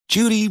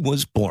Judy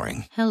was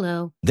boring.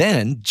 Hello.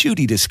 Then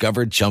Judy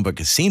discovered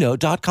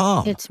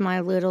ChumbaCasino.com. It's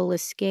my little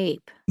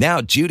escape. Now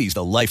Judy's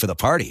the life of the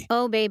party.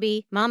 Oh,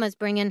 baby, mama's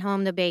bringing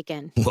home the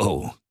bacon.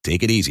 Whoa,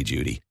 take it easy,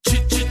 Judy.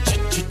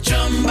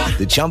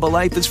 The Chumba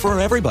life is for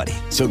everybody.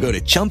 So go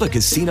to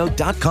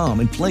ChumbaCasino.com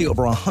and play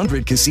over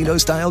 100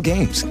 casino-style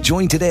games.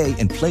 Join today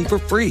and play for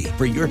free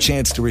for your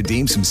chance to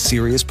redeem some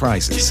serious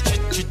prizes.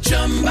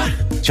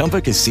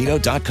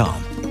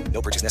 ChumbaCasino.com.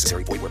 No purchase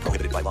necessary. Void where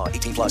prohibited by law.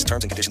 18 plus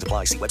terms and conditions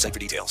apply. See website for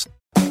details.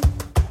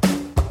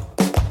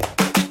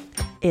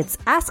 It's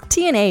Ask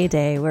TNA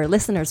Day, where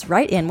listeners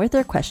write in with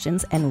their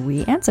questions and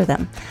we answer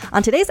them.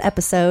 On today's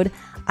episode,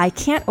 I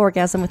can't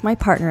orgasm with my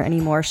partner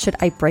anymore. Should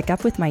I break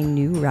up with my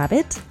new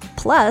rabbit?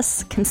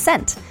 Plus,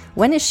 consent.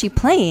 When is she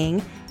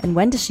playing? And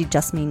when does she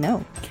just mean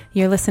no?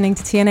 You're listening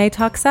to TNA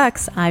Talk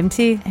Sex. I'm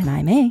T. And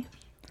I'm A.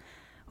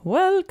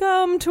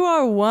 Welcome to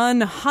our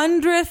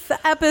 100th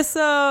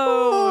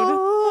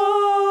episode.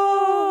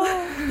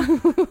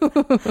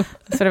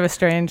 Sort of a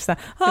strange sound.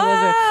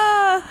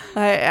 I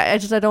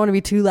don't want to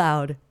be too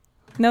loud.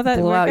 No, that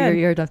blow out good. your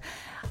eardrums.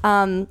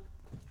 God,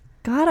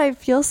 I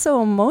feel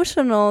so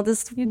emotional.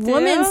 This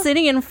woman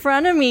sitting in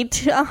front of me,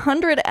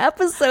 100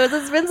 episodes.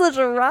 It's been such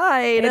a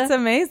ride. It's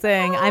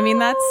amazing. I mean,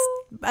 that's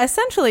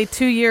essentially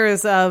 2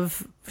 years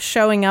of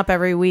showing up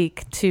every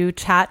week to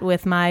chat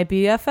with my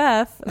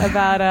BFF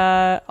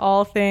about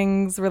all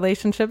things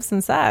relationships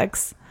and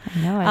sex. I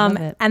know, I love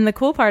it. And the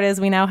cool part is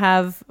we now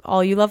have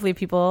all you lovely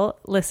people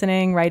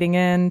listening, writing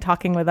in,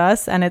 talking with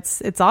us, and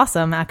it's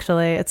awesome.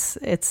 Actually,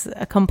 it's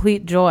a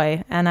complete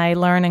joy, and I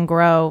learn and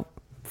grow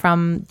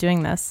from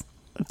doing this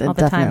all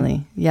the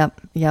Definitely. time.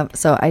 Yep.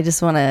 So I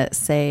just want to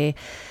say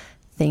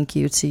thank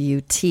you to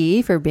you,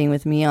 T, for being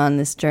with me on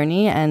this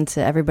journey, and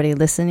to everybody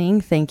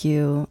listening. Thank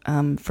you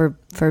for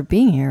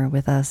being here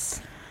with us.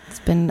 It's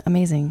been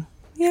amazing.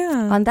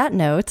 Yeah. On that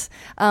note,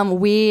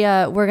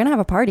 we're gonna have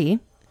a party.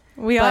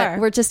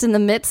 We're just in the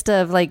midst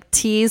of like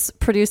T's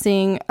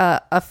producing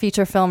a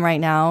feature film right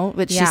now,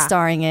 which she's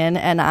starring in,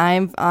 and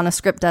I'm on a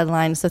script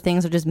deadline, so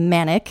things are just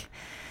manic.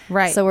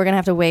 Right. So we're gonna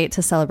have to wait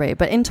to celebrate.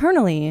 But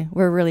internally,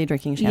 we're really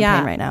drinking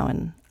champagne right now,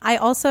 and I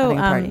also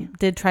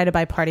did try to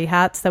buy party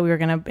hats that we were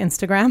going to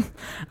Instagram,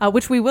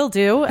 which we will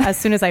do as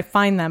soon as I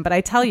find them. But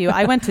I tell you,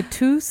 I went to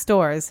 2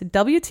 stores.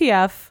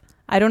 WTF?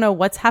 I don't know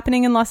what's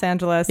happening in Los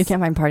Angeles. You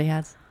can't find party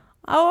hats.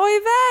 Oy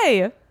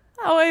vey.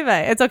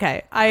 It's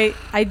okay. I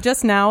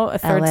just now, a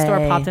third LA. store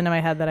popped into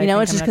my head that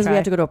it's just because we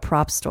have to go to a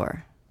prop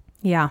store.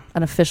 Yeah.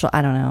 An official,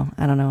 I don't know.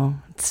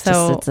 It's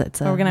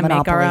we're going to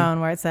make our own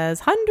where it says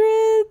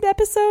 100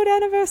 episode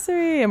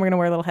anniversary, and we're going to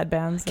wear little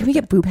headbands. Can we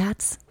get boob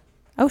hats?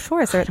 Oh,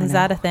 sure. Is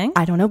that a thing?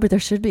 I don't know, but there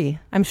should be.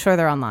 I'm sure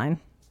they're online.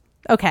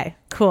 Okay,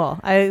 cool.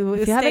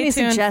 If you have any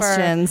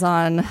suggestions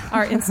on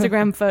our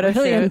Instagram photo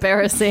really shoot,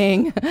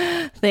 embarrassing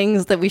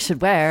things that we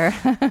should wear.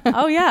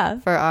 Oh yeah,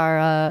 for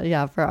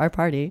our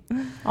party.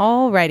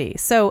 Alrighty.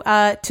 So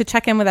to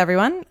check in with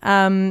everyone,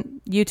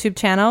 YouTube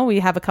channel, we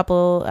have a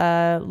couple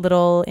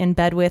little in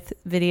bed with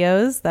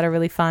videos that are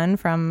really fun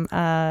from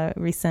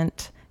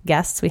recent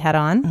guests we had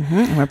on.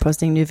 And we're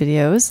posting new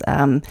videos,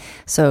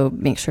 so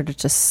make sure to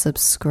just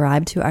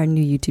subscribe to our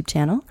new YouTube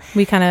channel.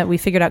 We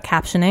figured out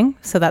captioning,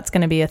 so that's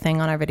going to be a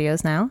thing on our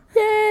videos now.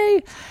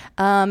 Yay!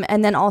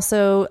 And then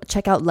also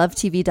check out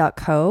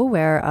lovetv.co,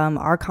 where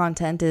our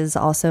content is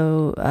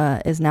also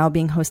is now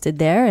being hosted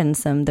there, and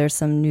there's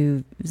some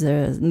new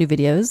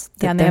videos.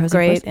 Yeah, and they have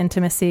great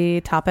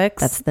intimacy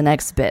topics. That's the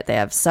next bit. They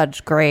have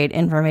such great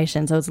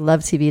information. So it's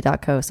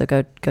lovetv.co. So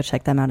go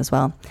check them out as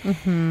well.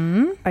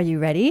 Are you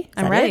ready?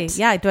 I'm ready.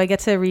 Yeah. Do I get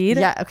to read?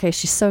 Yeah. Okay.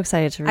 She's so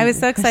excited to read. I was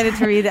so excited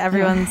to read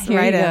everyone's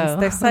write-ins.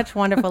 They're such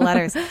wonderful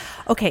letters.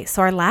 Okay.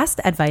 So our last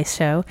advice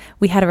show,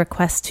 we had a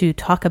request to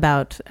talk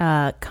about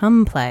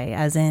cum play,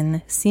 as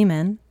in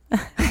semen,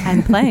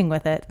 and playing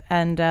with it,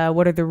 and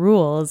what are the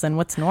rules and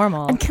what's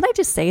normal. And can I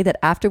just say that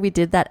after we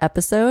did that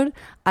episode,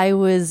 I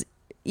was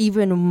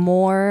even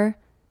more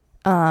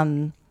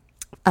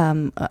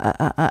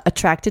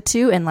attracted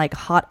to and like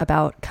hot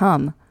about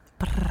cum.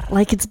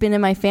 Like it's been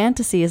in my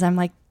fantasies. I'm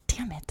like,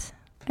 damn it.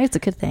 It's a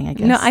good thing, I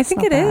guess. No, I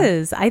think it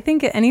is. I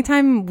think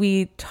anytime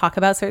we talk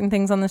about certain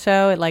things on the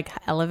show, it like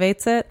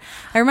elevates it.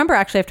 I remember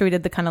actually after we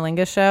did the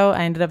Cunnilingus show,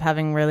 I ended up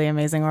having really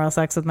amazing oral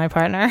sex with my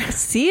partner.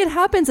 See, it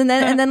happens. And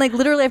then like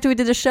literally after we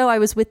did the show, I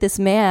was with this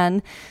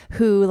man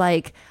who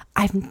like,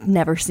 I've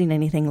never seen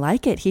anything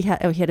like it. He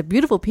had a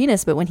beautiful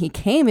penis, but when he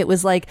came, it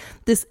was like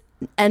this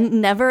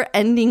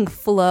never-ending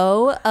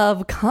flow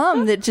of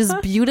cum that just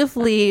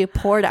beautifully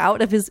poured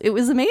out of his. It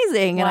was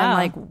amazing. Wow. And I'm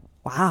like,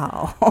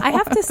 wow. I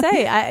have to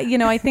say,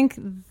 I think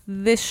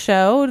this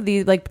show,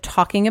 the like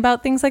talking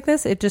about things like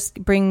this, it just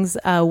brings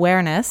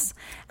awareness.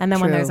 And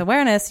then when there's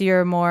awareness,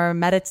 you're more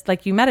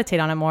you meditate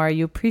on it more,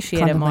 you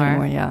appreciate it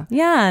more. Yeah.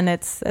 Yeah, and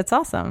it's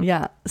awesome.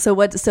 Yeah.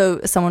 So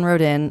someone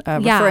wrote in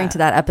referring to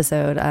that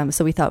episode.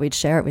 So we thought we'd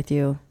share it with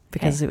you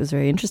because it was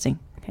very interesting.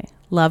 Okay.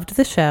 Loved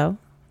the show.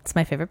 It's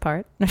my favorite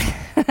part.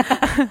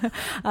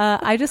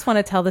 I just want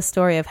to tell the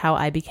story of how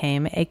I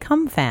became a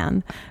cum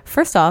fan.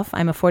 First off,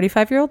 I'm a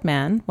 45-year-old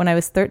man. When I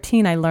was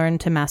 13, I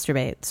learned to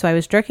masturbate. So I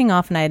was jerking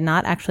off and I had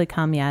not actually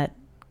come yet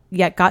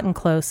gotten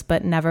close,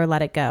 but never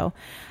let it go.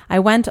 I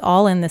went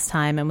all in this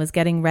time and was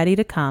getting ready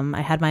to come.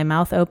 I had my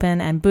mouth open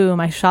and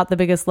boom, I shot the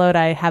biggest load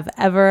I had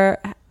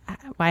ever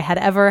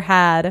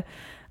had.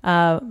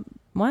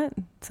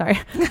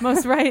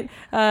 Most right.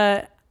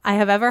 I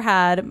have ever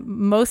had,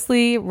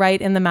 mostly right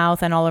in the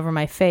mouth and all over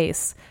my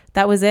face.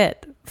 That was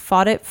it.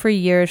 Fought it for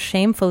years,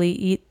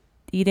 shamefully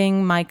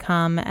eating my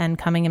cum and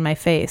coming in my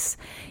face.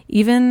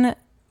 Even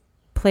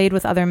played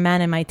with other men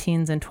in my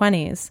teens and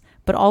 20s,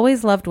 but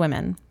always loved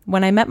women.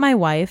 When I met my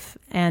wife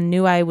and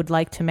knew I would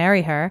like to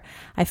marry her,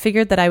 I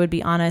figured that I would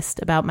be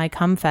honest about my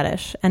cum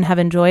fetish and have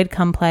enjoyed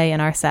cum play in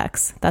our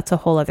sex. That's a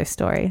whole other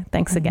story.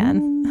 Thanks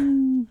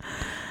again.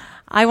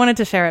 I wanted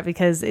to share it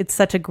because it's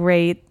such a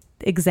great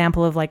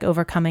example of like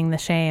overcoming the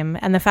shame,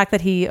 and the fact that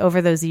he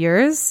over those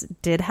years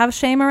did have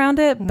shame around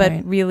it,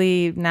 but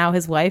really now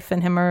his wife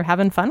and him are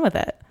having fun with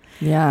it.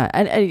 Yeah.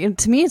 And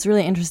to me, it's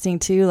really interesting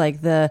too.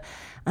 Like when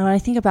I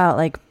think about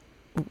like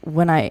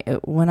when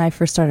I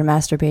first started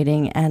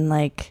masturbating, and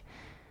like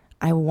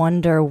I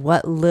wonder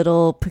what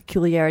little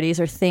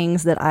peculiarities or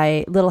things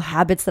little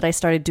habits that I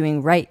started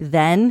doing right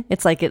then.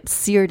 It's like it's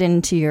seared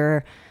into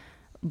your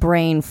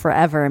brain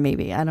forever.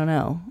 Maybe, I don't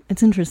know.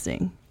 It's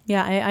interesting.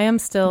 Yeah, I am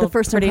still the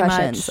first pretty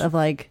impressions much of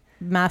like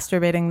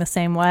masturbating the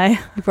same way.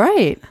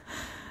 Right.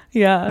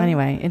 Yeah.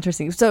 Anyway,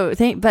 interesting. So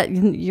but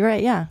you're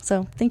right. Yeah.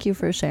 So thank you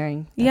for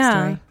sharing that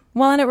story.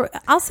 Well, and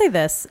I'll say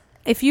this.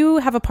 If you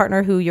have a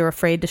partner who you're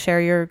afraid to share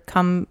your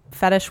cum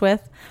fetish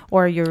with,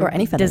 or your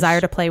any fetish,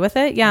 desire to play with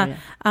it,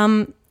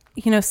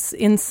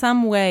 in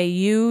some way,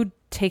 you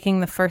taking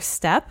the first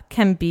step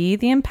can be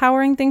the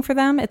empowering thing for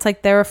them. It's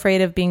like they're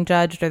afraid of being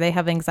judged, or they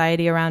have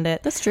anxiety around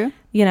it. That's true.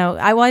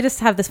 I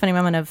just have this funny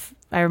moment of,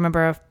 I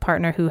remember a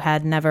partner who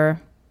had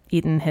never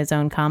eaten his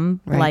own cum,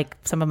 like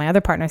some of my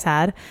other partners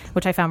had,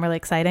 which I found really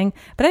exciting.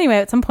 But anyway,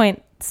 at some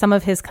point, some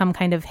of his cum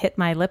kind of hit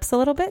my lips a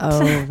little bit.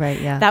 Oh,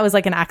 right, yeah. That was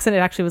like an accident.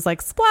 It actually was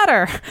like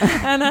splatter.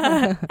 And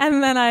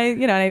then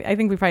I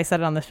think we probably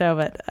said it on the show,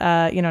 but,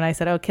 and I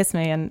said, oh, kiss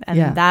me. And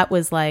that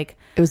was like...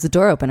 It was the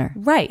door opener.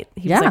 Right.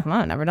 He was like, well,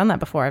 I've never done that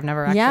before. I've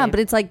never actually... Yeah, but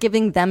it's like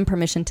giving them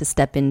permission to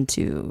step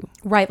into...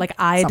 Right, like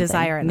I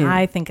desire it and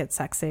I think it's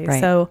sexy.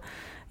 Right. So,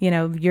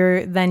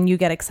 then you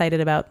get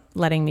excited about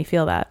letting me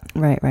feel that.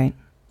 Right.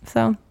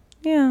 So,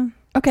 yeah.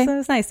 Okay. So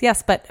it's nice.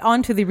 Yes, but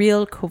on to the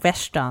real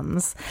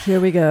questions.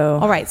 Here we go.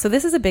 All right. So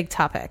this is a big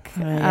topic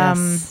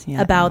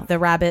about the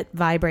rabbit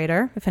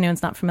vibrator, if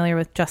anyone's not familiar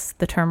with just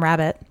the term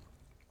rabbit.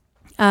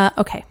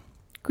 Okay.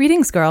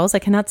 Greetings, girls. I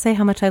cannot say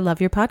how much I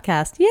love your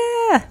podcast.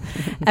 Yeah.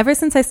 Ever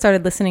since I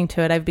started listening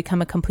to it, I've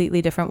become a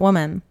completely different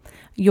woman.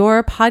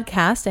 Your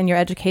podcast and your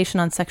education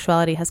on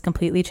sexuality has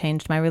completely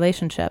changed my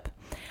relationship.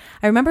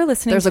 I remember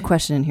listening There's a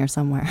question in here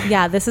somewhere.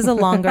 Yeah, this is a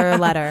longer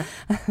letter.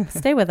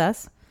 Stay with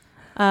us.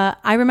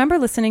 I remember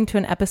listening to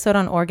an episode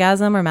on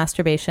orgasm or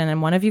masturbation,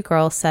 and one of you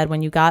girls said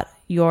when you got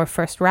your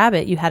first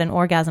rabbit, you had an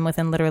orgasm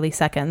within literally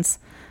seconds.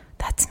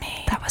 That's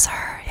me. That was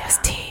her. Yeah. It was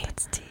T.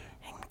 That's T.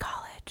 In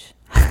college,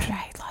 after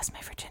I lost my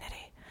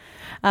virginity.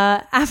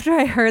 After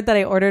I heard that,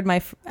 I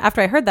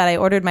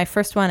ordered my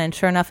first one, and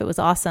sure enough, it was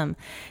awesome.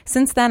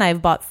 Since then,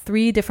 I've bought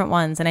 3 different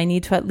ones, and I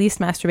need to at least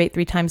masturbate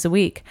 3 times a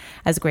week.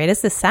 As great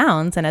as this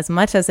sounds, and as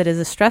much as it is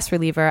a stress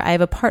reliever, I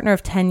have a partner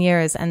of 10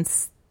 years, and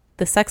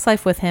the sex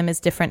life with him is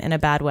different in a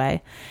bad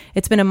way.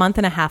 It's been a month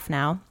and a half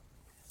now.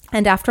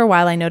 And after a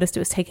while, I noticed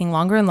it was taking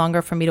longer and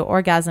longer for me to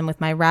orgasm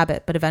with my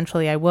rabbit, but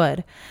eventually I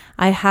would.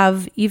 I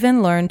have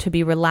even learned to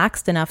be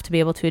relaxed enough to be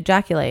able to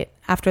ejaculate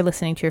after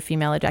listening to your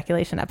female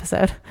ejaculation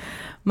episode.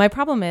 My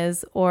problem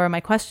is, or my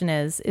question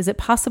is it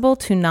possible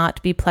to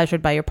not be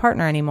pleasured by your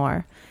partner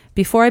anymore?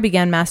 Before I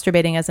began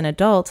masturbating as an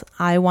adult,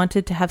 I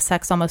wanted to have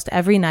sex almost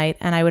every night,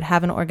 and I would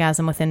have an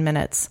orgasm within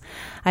minutes.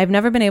 I've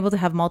never been able to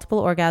have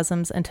multiple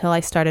orgasms until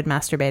I started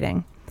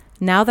masturbating.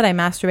 Now that I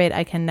masturbate,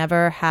 I can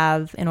never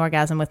have an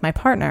orgasm with my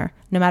partner,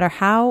 no matter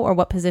how or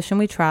what position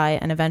we try,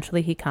 and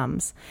eventually he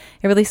comes.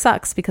 It really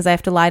sucks because I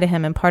have to lie to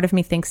him, and part of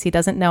me thinks he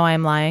doesn't know I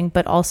am lying,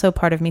 but also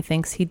part of me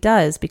thinks he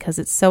does because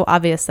it's so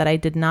obvious that I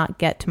did not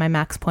get to my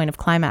max point of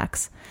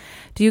climax.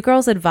 Do you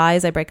girls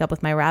advise I break up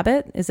with my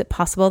rabbit? Is it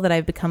possible that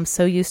I've become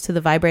so used to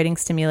the vibrating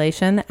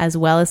stimulation as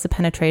well as the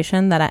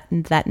penetration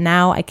that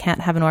now I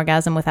can't have an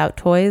orgasm without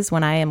toys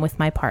when I am with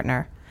my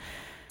partner?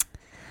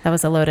 That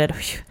was a loaded...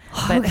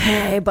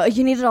 Okay, but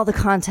you needed all the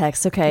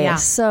context. Okay, yeah.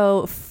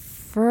 So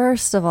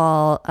first of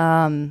all,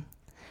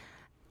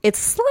 it's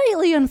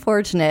slightly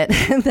unfortunate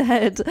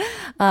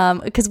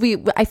that because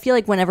I feel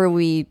like whenever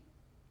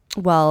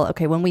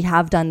when we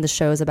have done the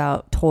shows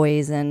about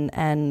toys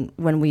and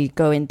when we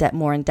go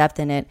more in depth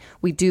in it,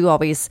 we do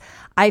always.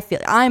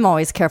 I'm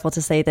always careful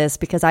to say this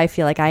because I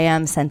feel like I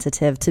am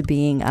sensitive to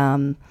being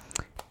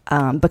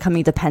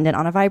becoming dependent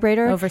on a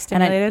vibrator.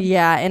 Overstimulated?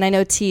 And I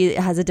know T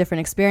has a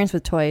different experience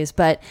with toys,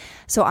 but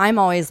so I'm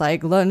always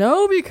like,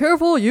 no, be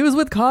careful, use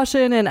with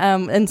caution.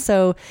 And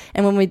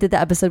when we did the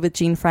episode with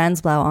Jean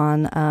Franzblau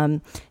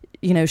on,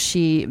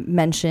 she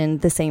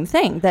mentioned the same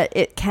thing, that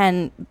it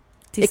can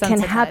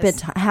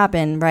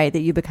happen, right,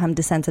 that you become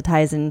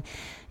desensitized and,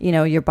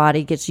 your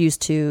body gets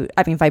used to,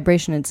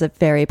 vibration is a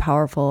very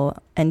powerful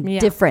and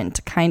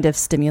different kind of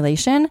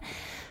stimulation.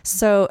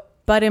 So,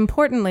 but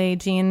importantly,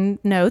 Jean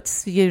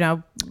notes,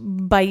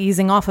 by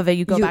easing off of it,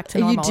 you go back to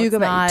normal. You do go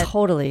back.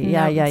 Totally.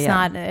 Yeah. It's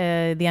not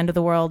the end of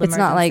the world. It's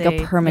not like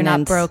a permanent You're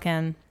not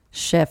broken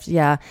shift.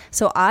 Yeah.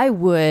 So I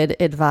would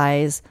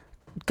advise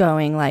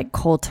going like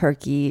cold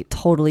turkey,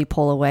 totally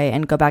pull away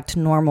and go back to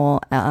normal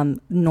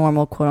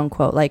quote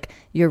unquote, like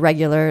the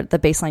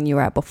baseline you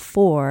were at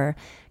before.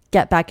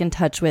 Get back in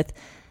touch with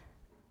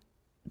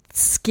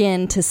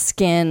skin to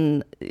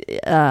skin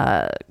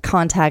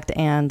contact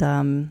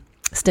and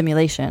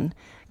stimulation,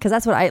 because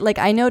that's what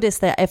I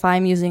noticed that if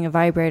I'm using a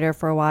vibrator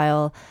for a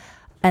while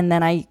and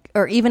then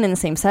or even in the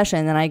same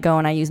session, then I go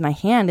and I use my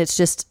hand, it's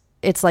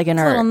like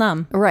inert. It's a little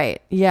numb.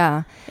 Right.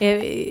 Yeah.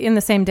 In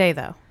the same day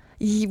though.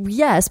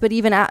 Yes, but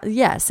even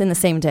yes, in the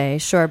same day,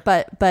 sure.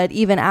 But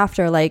even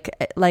after, like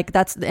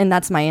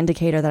that's my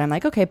indicator that I'm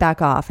like, okay,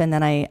 back off, and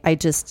then I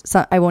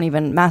won't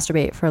even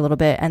masturbate for a little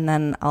bit, and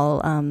then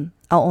I'll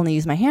only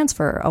use my hands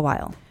for a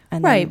while,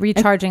 and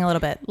recharging a little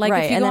bit, like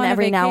right, if you and go then on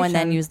every a now and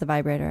then vacation, use the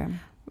vibrator.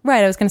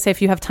 Right, I was going to say,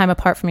 if you have time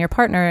apart from your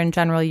partner, in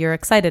general, you're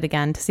excited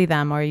again to see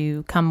them, or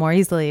you come more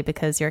easily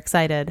because you're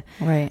excited.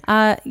 Right.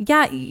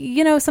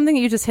 Something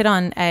that you just hit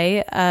on.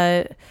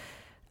 I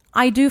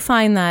do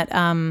find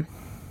that.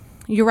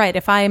 You're right.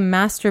 If I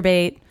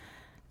masturbate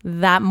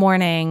that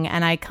morning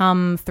and I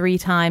come 3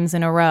 times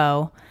in a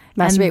row.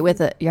 Masturbate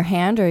with your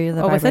hand or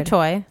the vibrator? With a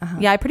toy. Uh-huh.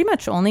 Yeah, I pretty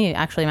much only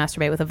actually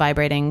masturbate with a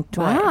vibrating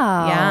toy.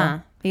 Wow. Yeah.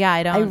 Yeah,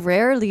 I don't. I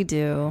rarely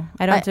do.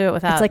 I don't do it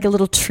without. It's like a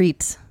little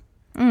treat.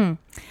 It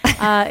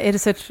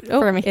is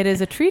for me. It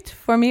is a treat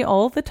for me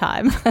all the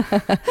time.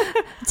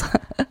 So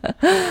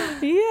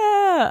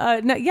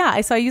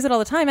I use it all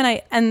the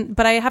time,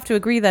 but I have to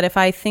agree that if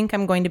I think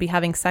I'm going to be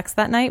having sex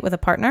that night with a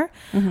partner,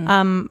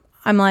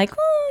 I'm like,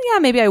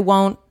 maybe I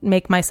won't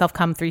make myself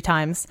come 3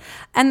 times.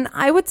 And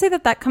I would say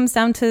that comes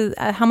down to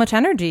how much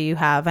energy you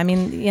have. I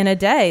mean, in a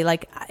day,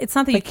 like, it's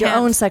not that you can't. Your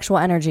own sexual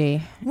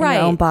energy, right?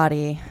 Your own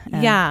body.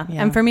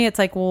 And for me, it's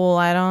like, well,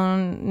 I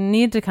don't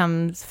need to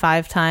come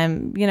 5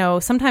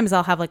 times. Sometimes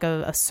I'll have like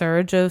a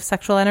surge of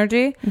sexual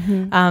energy.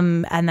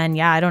 And then,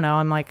 I don't know.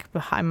 I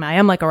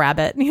am like a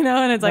rabbit,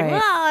 and it's like,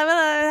 well, I'm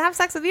going to have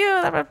sex with you.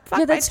 I'm gonna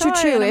fuck that's my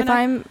toy,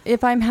 true.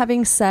 If I'm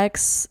having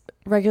sex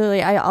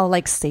regularly, I'll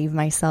like save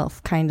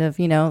myself kind of,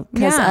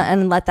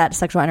 and let that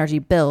sexual energy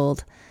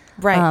build.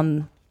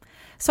 Right.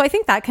 So I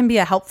think that can be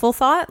a helpful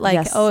thought. Like,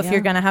 yes, if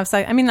you're going to have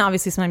sex, I mean,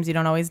 obviously sometimes you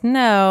don't always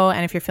know.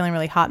 And if you're feeling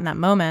really hot in that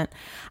moment,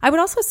 I would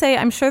also say,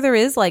 I'm sure there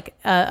is like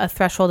a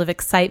threshold of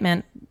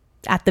excitement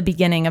at the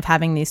beginning of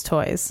having these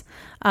toys.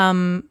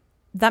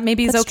 That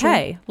maybe is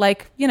okay. True.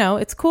 Like,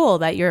 it's cool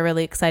that you're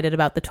really excited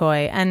about the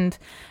toy. And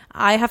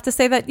I have to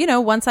say that,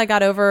 once I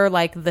got over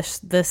like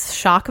this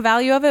shock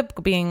value of it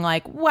being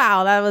like,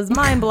 wow, that was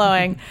mind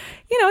blowing,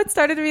 it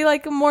started to be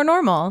like more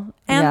normal.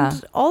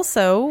 And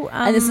also,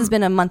 and this has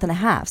been a month and a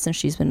half since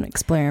she's been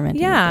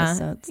experimenting with this,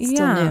 so it's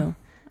still new.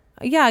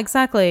 Yeah,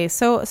 exactly.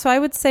 So I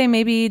would say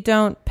maybe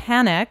don't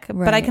panic,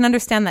 but I can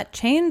understand that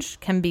change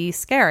can be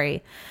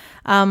scary.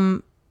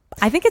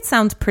 I think it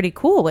sounds pretty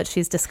cool what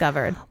she's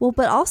discovered. Well,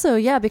 but also,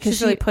 because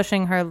she's really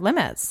pushing her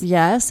limits.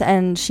 Yes,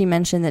 and she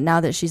mentioned that now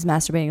that she's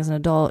masturbating as an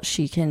adult,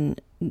 she can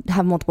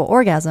have multiple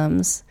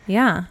orgasms.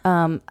 Yeah.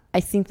 I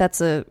think that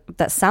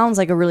sounds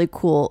like a really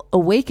cool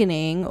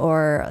awakening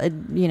or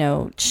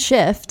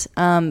shift.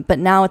 But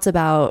now it's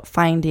about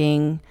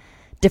finding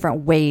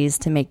different ways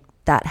to make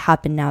that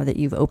happen now that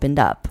you've opened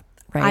up.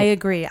 Right. I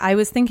agree. I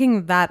was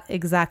thinking that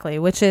exactly,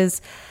 which is,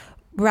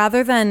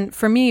 rather than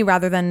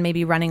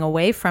maybe running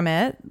away from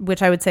it,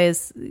 which I would say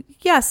is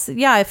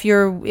if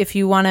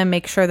you want to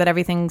make sure that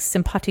everything's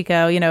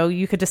simpatico,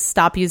 you could just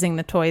stop using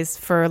the toys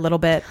for a little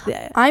bit.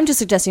 I'm just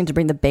suggesting to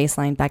bring the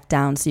baseline back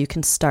down so you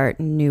can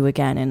start new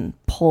again and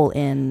pull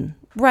in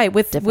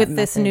with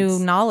this new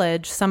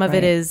knowledge. Some of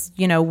it is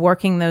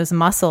working those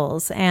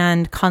muscles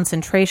and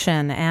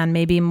concentration and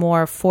maybe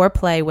more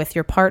foreplay with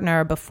your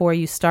partner before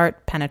you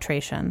start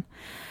penetration.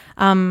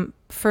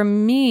 For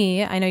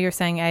me, I know you're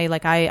saying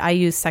I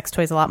use sex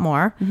toys a lot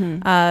more.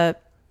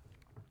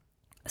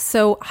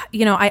 So,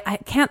 I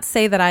can't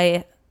say that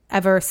I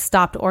ever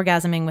stopped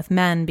orgasming with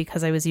men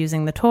because I was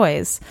using the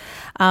toys.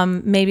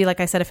 Maybe, like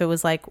I said, if it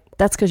was like...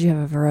 That's because you have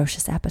a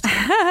ferocious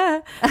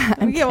appetite.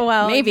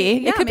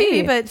 Maybe. It could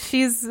be. But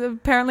she's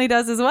apparently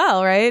does as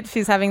well, right?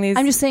 She's having these...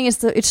 I'm just saying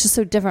it's just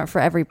so different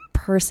for every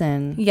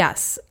person.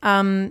 Yes.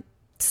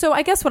 So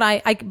I guess what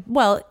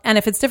well, and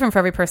if it's different for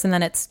every person,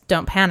 then it's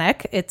don't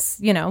panic.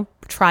 It's,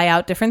 try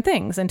out different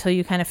things until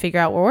you kind of figure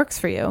out what works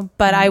for you.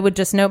 But I would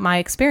just note my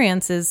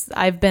experience is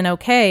I've been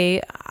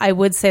okay. I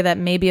would say that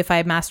maybe if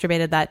I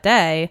masturbated that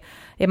day,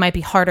 it might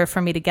be harder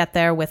for me to get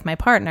there with my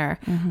partner.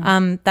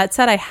 That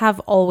said, I have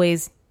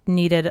always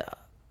needed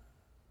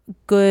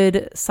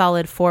good,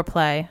 solid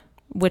foreplay,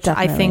 which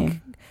Definitely. I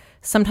think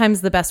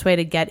sometimes the best way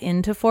to get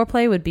into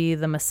foreplay would be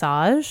the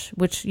massage,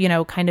 which,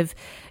 kind of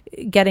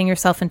getting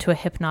yourself into a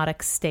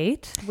hypnotic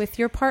state with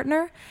your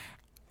partner.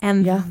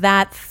 And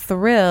that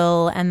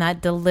thrill and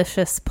that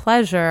delicious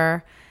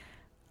pleasure,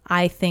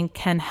 I think,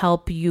 can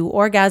help you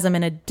orgasm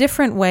in a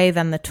different way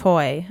than the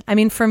toy. I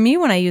mean, for me,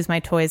 when I use my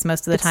toys,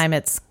 most of the time,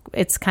 it's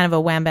kind of a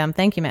wham, bam,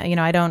 thank you, man.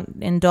 I don't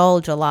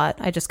indulge a lot.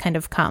 I just kind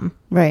of come.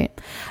 Right.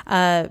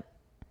 Sometimes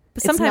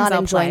it's not I'll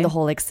enjoying play. the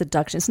whole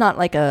seduction. It's not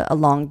like a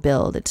long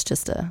build. It's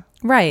just a...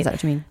 Right. Is that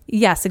what you mean?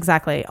 Yes,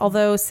 exactly.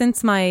 Although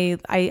since I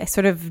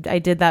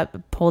did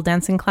that pole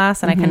dancing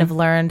class and I kind of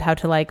learned how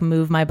to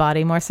move my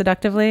body more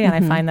seductively, and I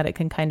find that it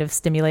can kind of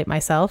stimulate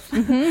myself.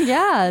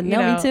 Yeah,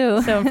 me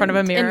too. So in front of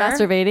a mirror. And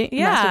masturbating.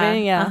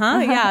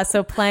 Yeah.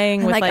 So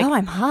playing with oh,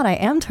 I'm hot. I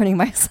am turning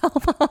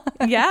myself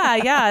on. Yeah.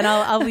 And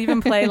I'll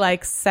even play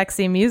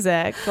sexy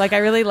music. I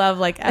really love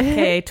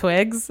FKA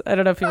Twigs. I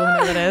don't know if people know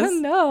what it is.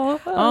 No.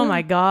 Oh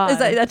my God. Is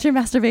that's your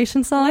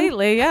masturbation song?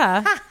 Lately,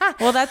 yeah.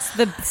 Well, that's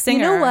the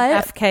singer. You know what?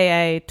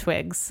 FKA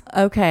Twigs.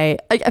 Okay.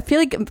 I feel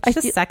like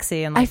it's just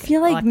sexy and I feel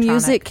like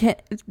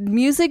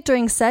music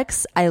during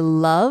sex I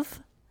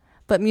love,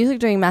 but music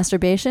during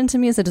masturbation to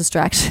me is a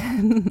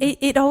distraction.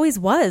 It always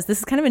was. This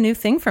is kind of a new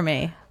thing for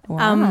me.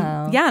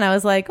 Wow. Yeah, and I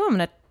was like, I'm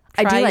gonna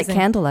try. I do like using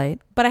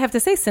candlelight. But I have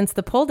to say, since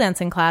the pole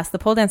dancing class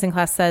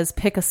says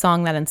pick a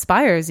song that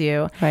inspires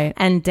you, right,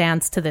 and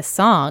dance to this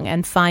song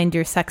and find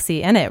your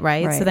sexy in it,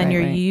 right? So then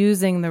you're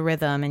using the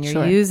rhythm and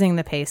you're using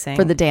the pacing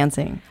for the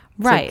dancing.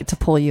 Right. To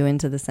pull you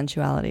into the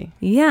sensuality.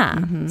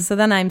 Yeah. So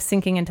then I'm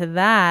sinking into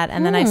that,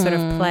 and then I sort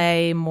of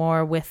play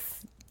more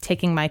with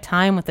taking my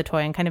time with the toy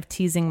and kind of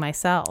teasing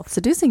myself.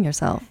 Seducing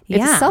yourself.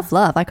 Yeah. It's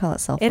self-love. I call it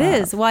self-love. It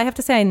is. Well, I have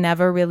to say I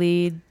never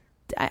really...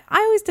 I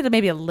always did it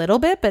maybe a little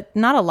bit, but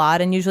not a lot.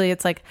 And usually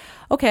it's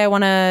okay, I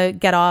want to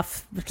get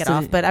off,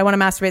 but I want to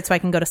masturbate so I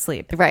can go to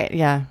sleep. Right,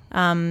 yeah.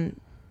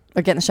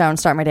 Or get in the shower and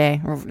start my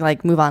day, or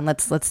move on.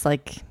 Let's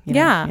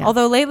yeah.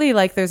 Although lately,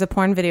 there's a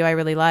porn video I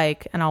really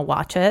like, and I'll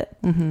watch it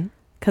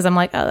because I'm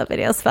oh, that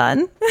video's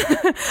fun.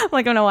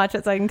 I'm I'm gonna watch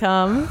it so I can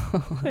come.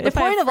 The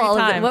point of all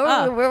of it.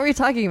 What were we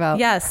talking about?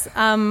 Yes,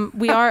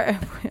 we are.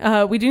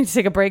 We do need to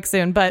take a break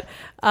soon, but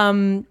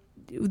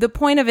the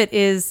point of it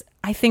is,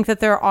 I think that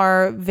there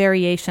are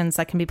variations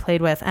that can be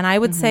played with, and I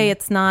would say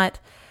it's not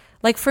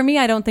for me.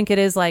 I don't think it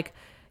is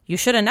you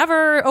should have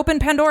never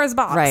opened Pandora's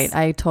box. Right.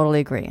 I totally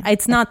agree.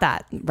 It's not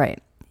that. Right.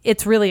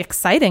 It's really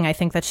exciting. I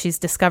think that she's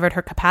discovered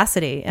her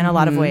capacity in a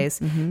lot of ways.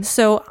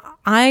 So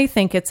I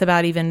think it's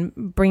about even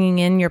bringing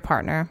in your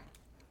partner.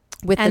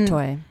 With the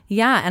toy.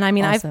 Yeah. And I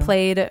mean, also, I've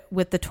played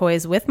with the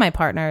toys with my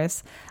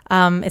partners.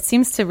 It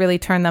seems to really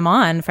turn them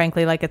on,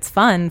 frankly. It's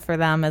fun for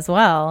them as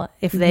well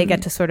if they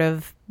get to sort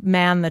of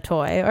man the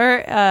toy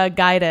or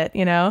guide it,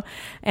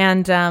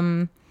 And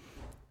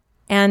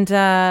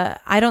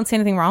I don't see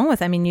anything wrong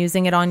with,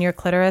 using it on your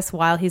clitoris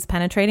while he's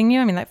penetrating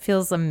you. That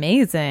feels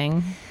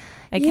amazing.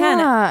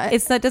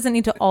 That doesn't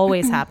need to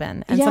always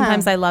happen. And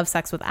sometimes I love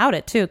sex without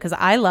it too, because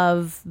I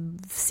love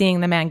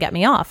seeing the man get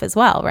me off as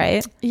well,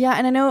 right? Yeah,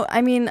 and I know,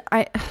 I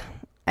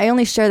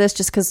only share this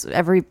just because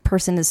every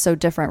person is so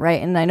different,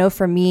 right? And I know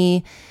for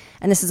me,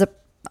 and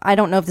I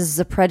don't know if this is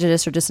a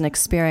prejudice or just an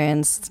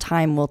experience,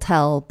 time will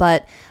tell,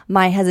 but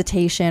my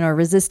hesitation or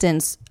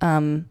resistance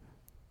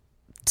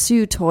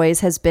to toys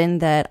has been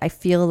that I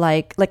feel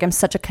like I'm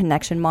such a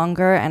connection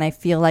monger, and I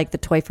feel like the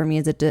toy for me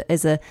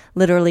is a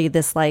literally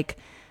this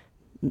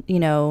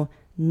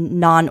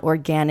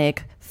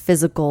non-organic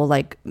physical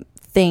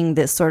thing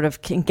that sort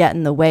of can get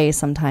in the way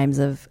sometimes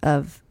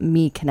of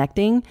me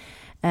connecting.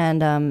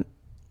 And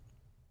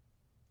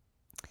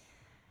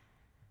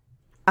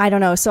I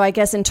don't know. So I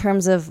guess in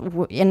terms of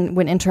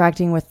when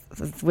interacting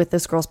with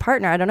this girl's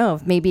partner, I don't know.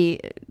 Maybe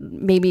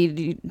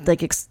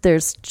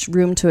there's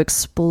room to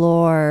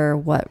explore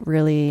what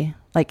really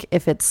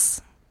if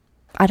it's,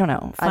 I don't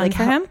know, fun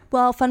for him.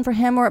 Well, fun for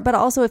him, but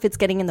also if it's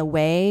getting in the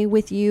way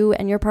with you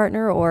and your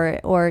partner,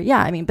 or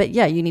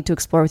you need to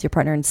explore with your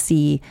partner and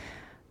see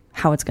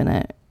how it's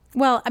gonna.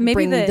 Well, maybe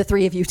bring the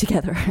three of you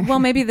together. Well,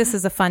 maybe this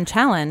is a fun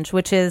challenge,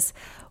 which is,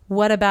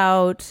 what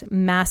about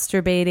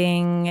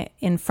masturbating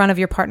in front of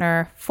your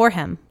partner for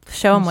him?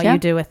 Show him what you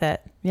do with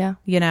it. Yeah.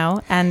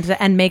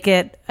 And make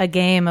it a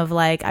game of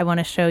I want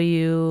to show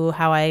you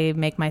how I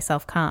make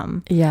myself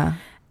come. Yeah.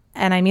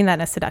 And I mean that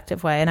in a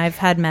seductive way. And I've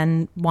had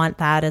men want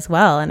that as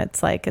well. And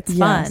it's like, it's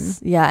fun.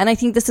 Yeah. And I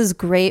think this is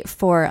great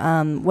for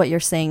what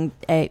you're saying,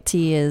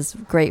 T, is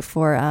great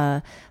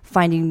for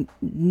finding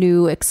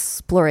new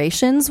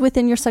explorations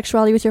within your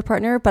sexuality with your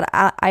partner. But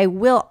I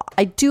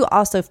do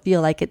also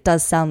feel like it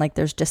does sound like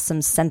there's just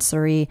some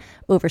sensory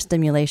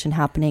overstimulation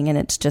happening, and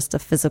it's just a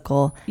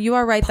physical. You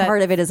are right.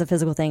 Part of it is a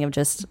physical thing of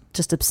just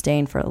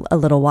abstain for a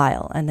little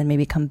while and then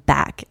maybe come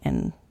back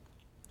and.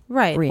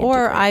 Right.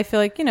 Or I feel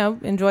like,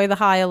 enjoy the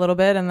high a little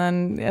bit and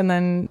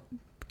then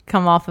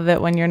come off of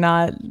it when you're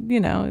not,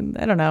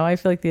 I don't know. I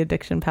feel like the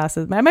addiction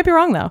passes. I might be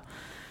wrong though.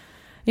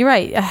 You're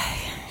right.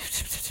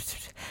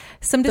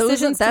 Some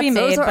decisions to be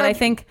made, but I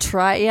think those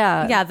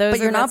but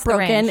you're not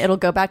broken. It'll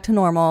go back to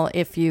normal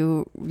if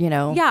you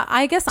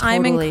I guess totally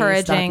I'm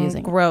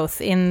encouraging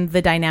growth in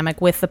the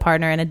dynamic with the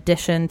partner in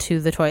addition to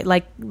the toy,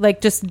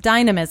 like just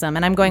dynamism.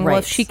 And I'm going, well,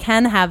 if she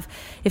can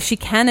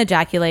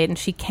ejaculate and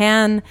she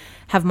can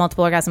have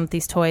multiple orgasms with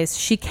these toys,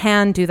 she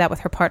can do that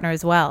with her partner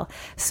as well.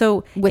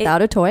 So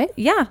without a toy,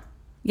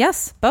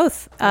 yes,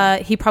 both.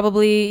 He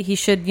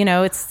should,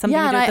 it's something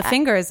to do with the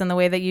fingers and the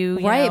way that you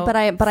but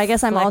I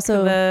guess I'm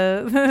also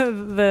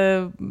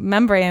the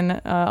membrane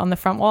on the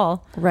front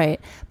wall.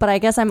 Right. But I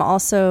guess I'm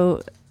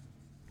also,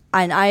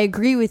 and I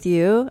agree with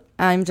you.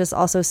 I'm just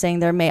also saying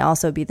there may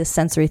also be this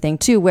sensory thing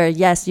too, where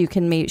yes, she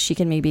can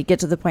maybe get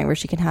to the point where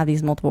she can have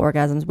these multiple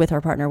orgasms with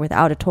her partner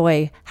without a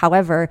toy.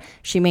 However,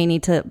 she may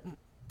need to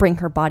bring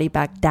her body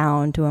back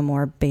down to a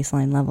more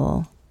baseline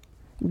level.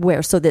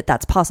 So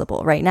that's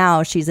possible. Right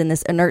now, she's in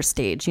this inert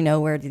stage,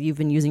 where you've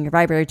been using your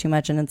vibrator too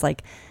much, and it's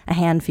like a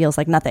hand feels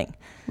like nothing.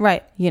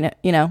 Right.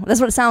 That's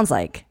what it sounds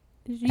like.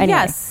 Anyway,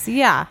 yes.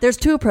 Yeah. There's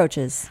two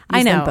approaches.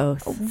 I know.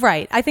 Both.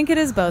 Right. I think it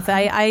is both.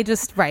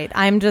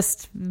 I'm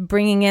just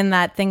bringing in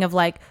that thing of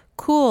like,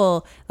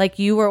 cool, like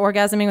you were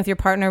orgasming with your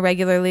partner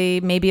regularly.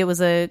 Maybe it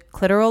was a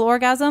clitoral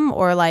orgasm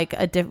or like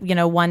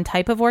one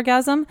type of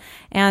orgasm,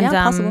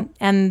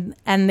 and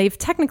and they've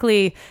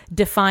technically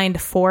defined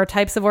 4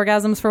 types of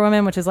orgasms for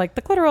women, which is like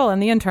the clitoral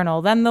and the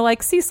internal, then the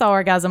like seesaw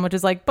orgasm, which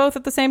is like both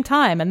at the same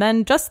time, and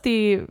then just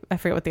I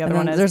forget what the other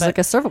one is. There's like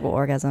a cervical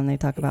orgasm they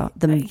talk about,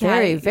 the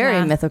very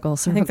mythical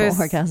cervical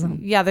orgasm.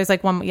 Yeah, there's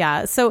like one.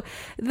 Yeah, so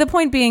the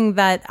point being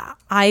that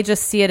I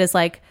just see it as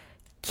like,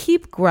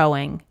 keep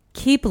growing.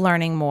 Keep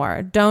learning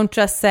more. Don't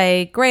just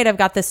say, great, I've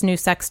got this new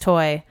sex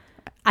toy.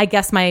 I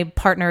guess my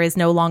partner is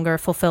no longer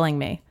fulfilling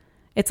me.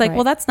 It's like,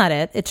 well, that's not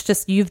it. It's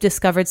just you've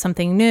discovered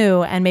something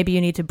new and maybe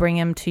you need to bring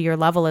him to your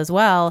level as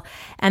well.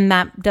 And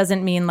that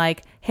doesn't mean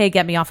like, hey,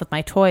 get me off with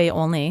my toy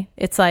only.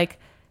 It's like,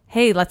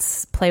 hey,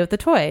 let's play with the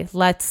toy.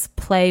 Let's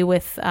play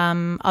with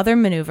other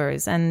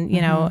maneuvers and,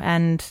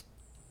 and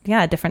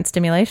different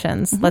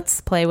stimulations. Mm-hmm. Let's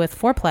play with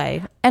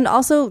foreplay. And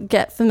also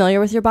get familiar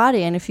with your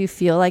body. And if you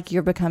feel like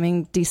you're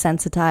becoming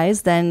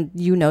desensitized, then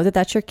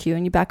that's your cue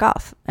and you back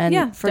off.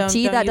 And for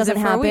T, that doesn't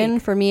happen.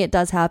 For me, it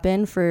does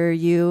happen. For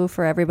you,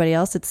 for everybody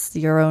else, it's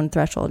your own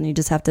threshold. And you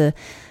just have to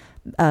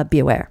be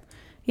aware.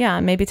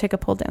 Yeah, maybe take a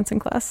pole dancing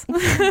class.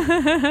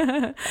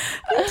 To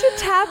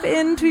tap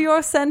into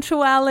your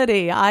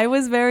sensuality. I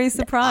was very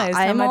surprised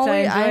how much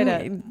I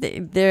enjoyed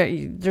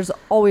it. There's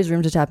always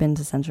room to tap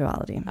into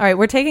sensuality. All right,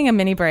 we're taking a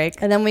mini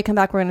break. And then when we come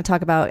back, we're going to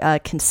talk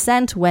about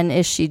consent. When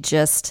is she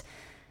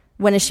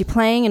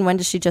playing and when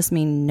does she just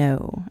mean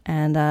no?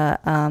 And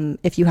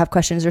if you have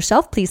questions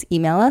yourself, please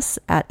email us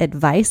at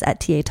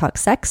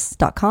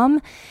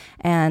advice@tatalksex.com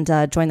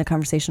and join the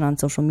conversation on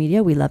social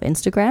media. We love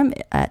Instagram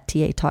at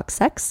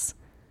tatalksex.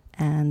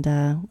 And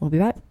we'll be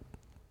back.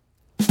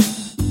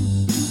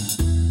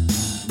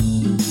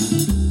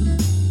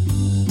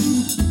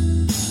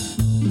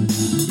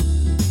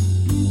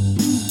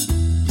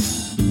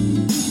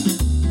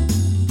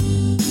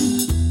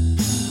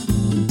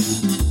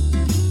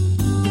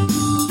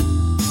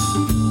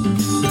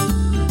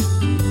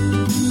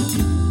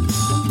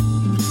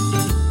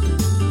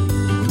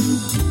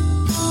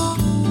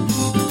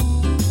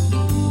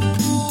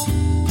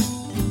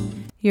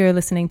 You're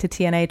listening to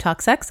TNA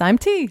Talk Sex. I'm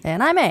T.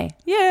 And I'm A.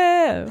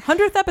 Yeah.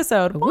 100th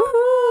episode.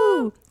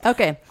 Woohoo!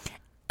 Okay.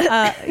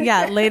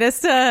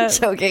 Latest...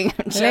 Joking.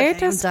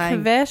 Latest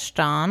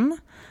question.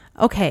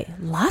 Okay.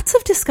 Lots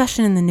of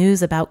discussion in the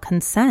news about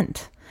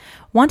consent.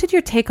 Wanted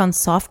your take on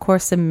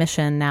softcore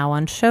submission now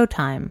on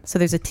Showtime. So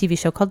there's a TV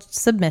show called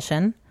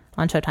Submission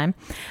on Showtime.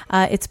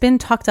 It's been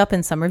talked up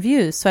in some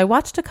reviews, so I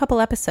watched a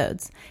couple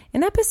episodes.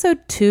 In episode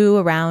 2,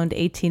 around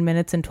 18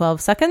 minutes and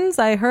 12 seconds,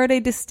 I heard a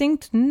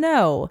distinct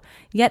no,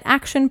 yet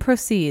action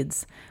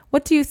proceeds.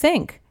 What do you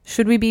think?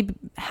 Should we be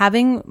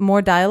having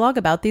more dialogue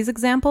about these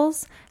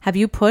examples? Have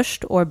you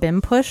pushed or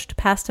been pushed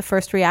past a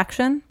first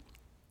reaction?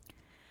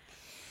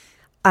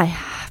 I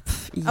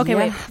have. Okay,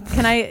 wait.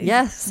 Can I?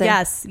 Yes.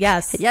 Yes.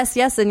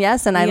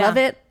 And I love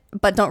it.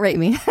 But don't rate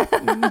me.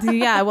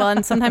 Yeah, well,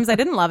 and sometimes I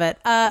didn't love it.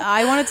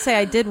 I wanted to say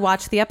I did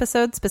watch the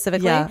episode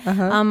specifically. Yeah,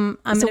 I'm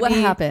so what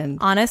happened?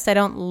 Honest, I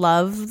don't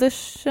love the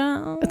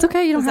show. It's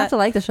okay. You don't have to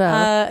like the show.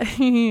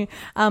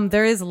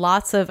 There is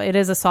it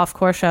is a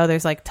softcore show.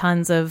 There's like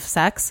tons of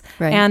sex.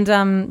 Right.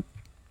 And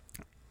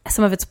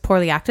some of it's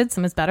poorly acted,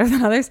 some is better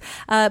than others.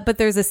 But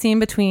there's a scene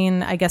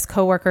between, I guess,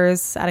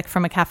 coworkers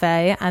from a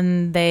cafe,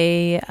 and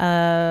they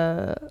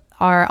are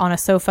on a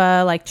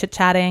sofa, like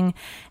chit-chatting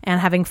and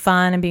having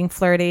fun and being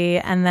flirty.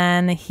 And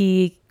then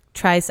he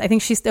tries, I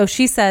think she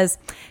says,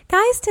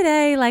 guys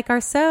today like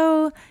are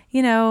so,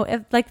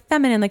 like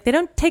feminine, like they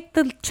don't take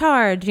the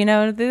charge,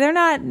 they're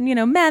not,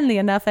 manly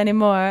enough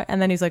anymore.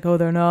 And then he's like, oh,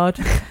 they're not,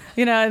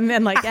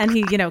 and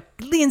he,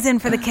 leans in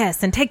for the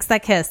kiss and takes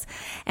that kiss.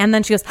 And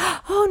then she goes,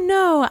 oh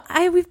no,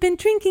 we've been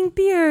drinking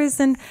beers.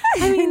 And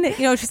I mean,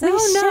 she's like,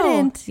 oh no.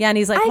 Shouldn't. Yeah. And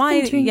he's like,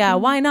 why? Yeah.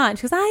 Why not? And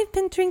she goes, I've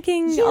been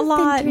drinking a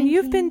lot and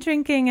you've been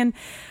drinking. And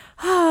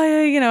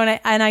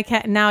and I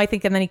can't now. I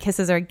think, and then he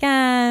kisses her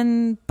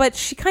again, but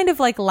she kind of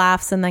like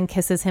laughs and then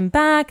kisses him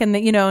back, and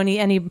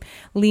and he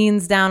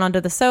leans down onto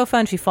the sofa,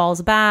 and she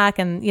falls back,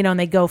 and and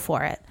they go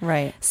for it.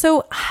 Right.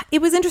 So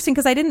it was interesting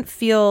because I didn't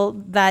feel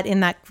that in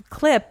that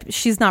clip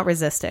she's not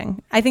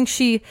resisting. I think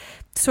she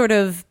sort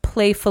of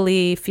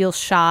playfully feels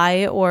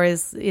shy or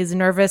is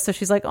nervous, so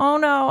she's like, oh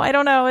no, I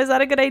don't know, is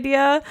that a good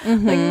idea?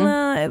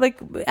 Like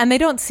and they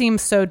don't seem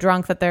so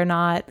drunk that they're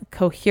not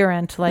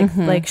coherent,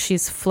 like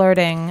she's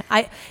flirting.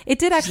 It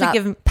did actually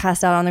give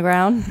passed out on the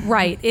ground,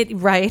 right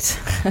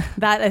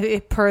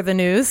that per the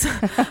news.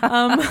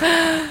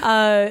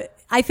 I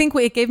think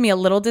it gave me a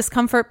little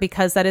discomfort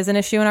because that is an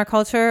issue in our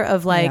culture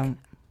of like,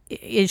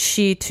 is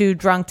she too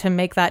drunk to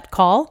make that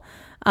call?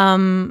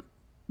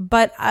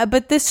 But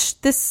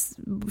this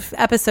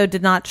episode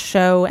did not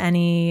show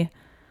any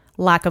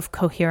lack of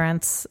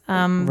coherence.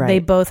 Right. They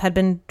both had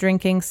been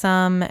drinking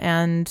some,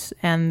 and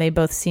they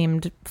both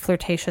seemed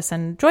flirtatious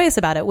and joyous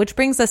about it, which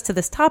brings us to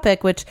this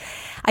topic, which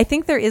I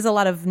think there is a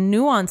lot of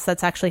nuance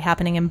that's actually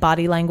happening in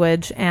body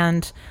language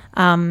and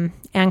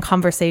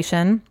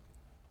conversation.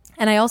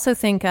 And I also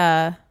think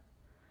I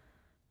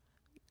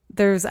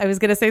was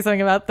going to say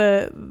something about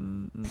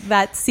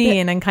that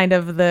scene and kind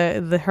of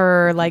the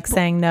her like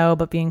saying no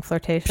but being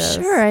flirtatious.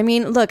 Sure. I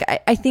mean, look,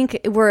 I think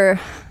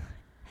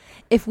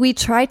if we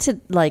try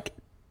to like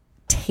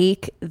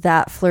take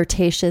that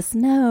flirtatious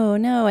no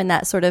and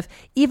that sort of,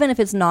 even if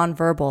it's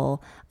nonverbal,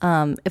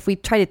 if we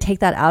try to take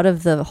that out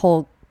of the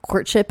whole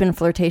courtship and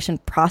flirtation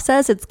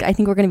process, I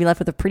think we're going to be left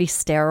with a pretty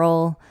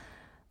sterile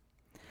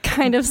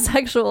kind of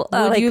sexual.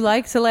 Would you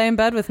like to lay in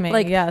bed with me?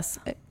 Like, yes.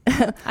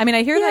 I mean,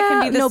 I hear that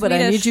can be the no, but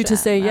Swedish, I need you to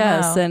say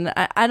yes, and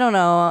I don't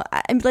know.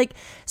 I'm like,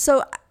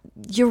 so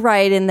you're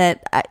right in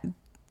that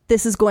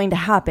this is going to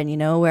happen,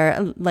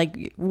 where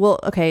like, well,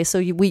 okay, so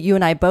you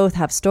and I both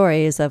have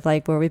stories of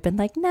like where we've been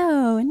like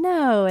no,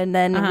 and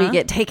then we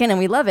get taken and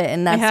we love it,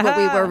 and that's what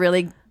we were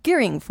really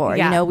gearing for.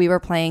 Yeah. We were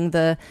playing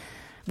that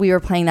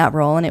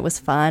role, and it was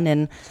fun.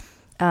 And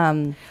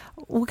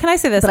well, can I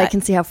say this? But I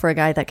can see how for a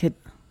guy that could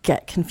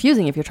get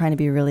confusing if you're trying to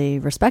be really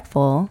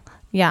respectful.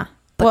 Yeah.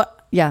 But, well,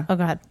 yeah. Oh,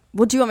 go ahead.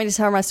 Well, do you want me to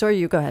tell my story?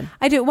 You go ahead.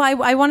 I do.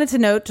 Well, I wanted to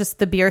note just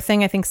the beer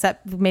thing. I think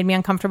made me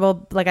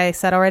uncomfortable, like I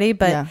said already,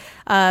 but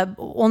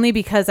only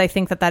because I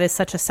think that is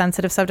such a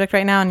sensitive subject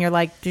right now. And you're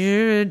like,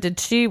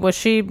 was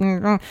she?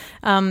 But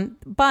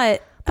I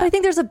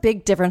think there's a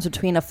big difference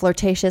between a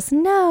flirtatious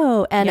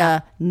no and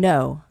a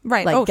no.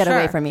 Right. Like, get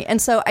away from me.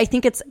 And so I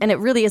think it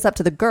really is up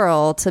to the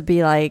girl to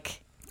be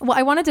like, well,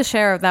 I wanted to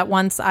share that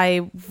once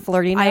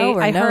flirty no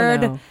or I no,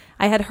 heard. No.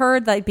 I had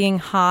heard that being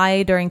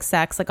high during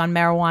sex, like on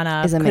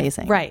marijuana, is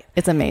amazing. Right.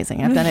 It's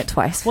amazing. I've done it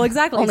twice. Well,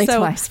 exactly. Only so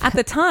twice. At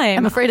the time,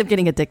 I'm afraid of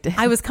getting addicted.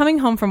 I was coming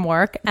home from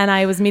work and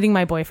I was meeting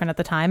my boyfriend at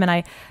the time,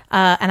 and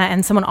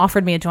and someone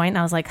offered me a joint, and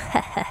I was like,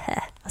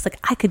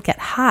 I could get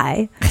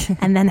high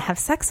and then have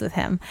sex with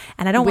him,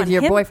 and I don't want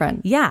your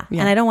boyfriend. Yeah,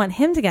 and I don't want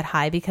him to get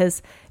high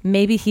because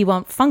maybe he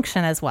won't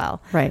function as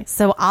well. Right.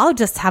 So I'll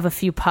just have a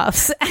few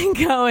puffs and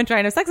go and try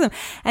and have sex with him.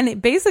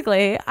 And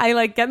basically, I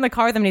like get in the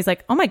car with him, and he's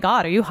like, "Oh my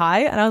god, are you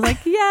high?" And I was like,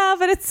 "Yeah,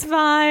 but it's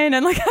fine."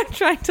 And like I'm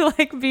trying to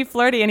like be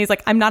flirty, and he's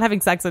like, "I'm not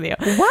having sex with you."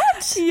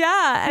 What?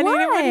 Yeah, and Why?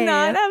 he would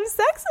not have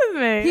sex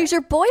with me. He's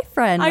your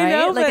boyfriend, right? I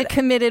know, like a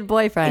committed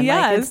boyfriend.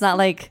 Yes. Like, it's not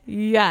like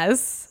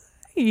yes.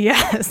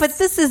 But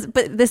this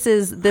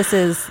is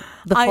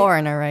the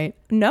foreigner, right?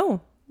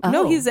 No. Oh.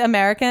 No, he's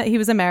American. He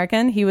was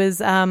American. He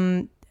was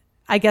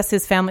I guess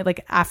his family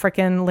like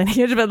African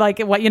lineage, but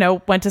like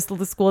went to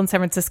school in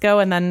San Francisco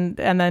and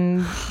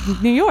then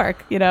New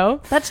York,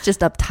 That's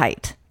just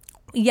uptight.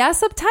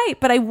 Yes, uptight,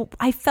 but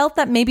I felt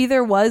that maybe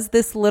there was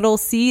this little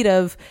seed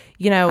of,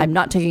 I'm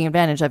not taking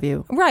advantage of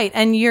you. Right,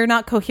 and you're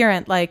not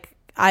coherent, like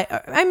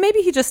maybe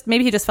he just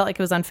felt like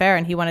it was unfair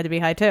and he wanted to be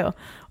high too,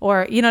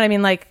 or you know what I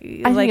mean, like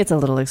I think it's a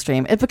little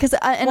extreme because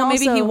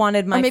maybe he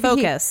wanted my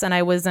focus and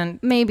I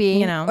wasn't, or maybe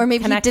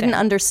connecting. He didn't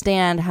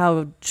understand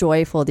how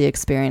joyful the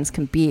experience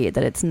can be,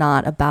 that it's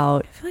not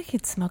about. I feel like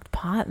he'd smoked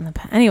pot in the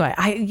past. Anyway,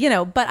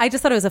 but I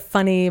just thought it was a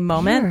funny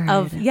moment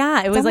of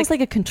it was almost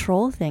like a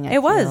control thing. I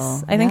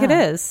think it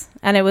is,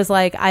 and it was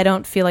like I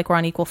don't feel like we're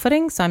on equal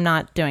footing, so I'm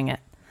not doing it.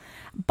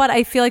 But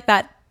I feel like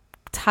that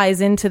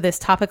ties into this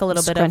topic a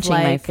little bit of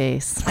like my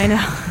face. I know.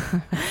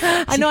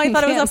 I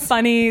thought it was a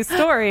funny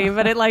story,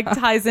 but it like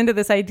ties into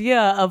this idea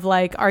of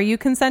like, are you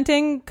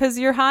consenting because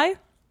you're high?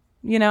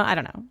 I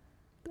don't know.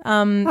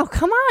 Oh,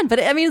 come on.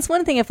 But I mean, it's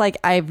one thing if like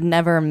I've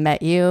never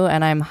met you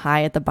and I'm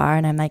high at the bar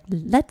and I'm like,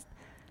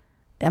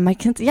 I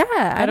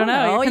don't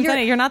know.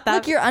 You're not that.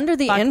 Look, you're under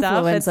the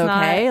influence,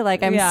 okay? Not,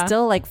 like I'm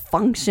still like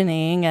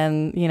functioning,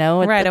 and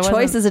right, the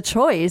choice is a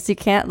choice. You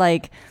can't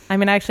like. I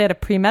mean, I actually had a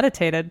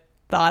premeditated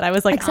thought. I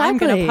was like, I'm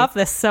going to puff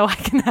this so I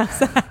can have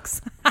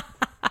sex.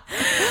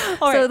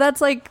 So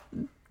that's like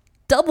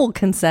double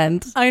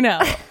consent. I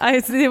know.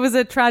 It was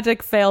a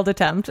tragic failed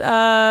attempt.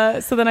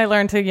 So then I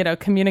learned to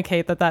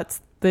communicate that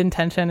that's the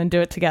intention and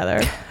do it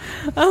together.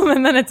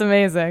 And then it's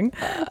amazing.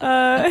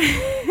 But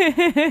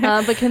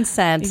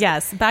consent.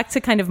 Yes. Back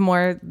to kind of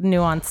more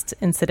nuanced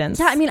incidents.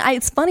 Yeah. I mean,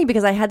 it's funny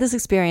because I had this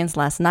experience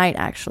last night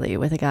actually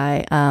with a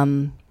guy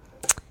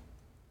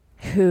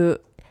who,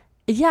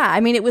 I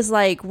mean, it was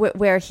like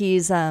where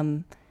he's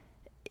holding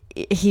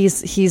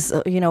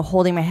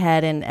my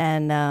head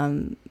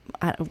and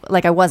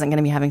I wasn't going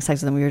to be having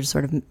sex with him. We were just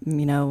sort of,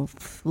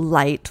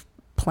 light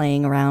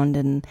playing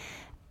around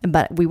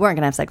but we weren't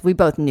going to have sex. We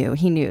both knew.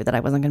 He knew that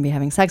I wasn't going to be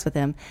having sex with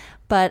him.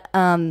 But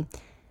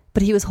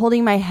he was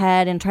holding my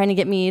head and trying to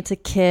get me to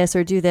kiss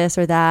or do this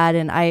or that.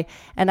 And I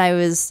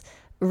was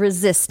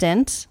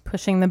resistant.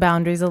 Pushing the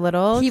boundaries a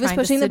little. He was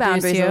pushing the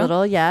boundaries a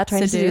little. Yeah.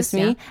 Trying to seduce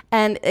me. Yeah.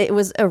 And it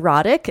was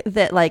erotic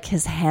that like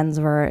his hands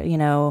were,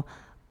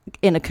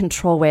 in a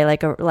control way,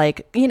 like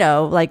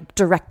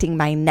directing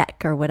my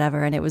neck or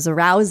whatever, and it was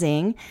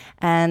arousing,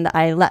 and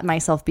I let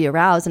myself be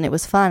aroused, and it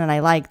was fun, and I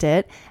liked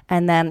it.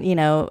 And then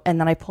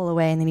I pull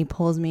away, and then he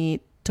pulls me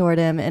toward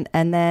him,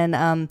 and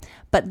then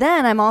but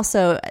then I'm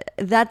also,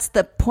 that's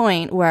the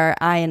point where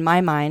in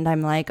my mind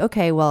I'm like,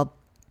 okay, well,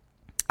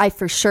 I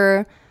for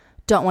sure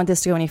don't want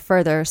this to go any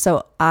further,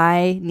 so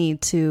I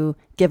need to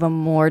give a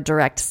more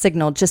direct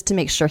signal just to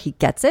make sure he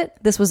gets it.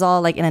 This was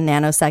all like in a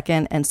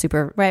nanosecond and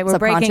super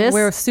subconscious.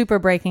 We're super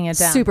breaking it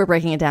down. Super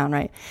breaking it down,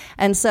 right?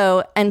 And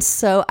so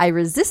I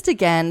resist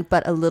again,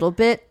 but a little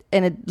bit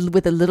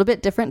with a little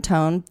bit different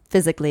tone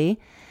physically,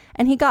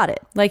 and he got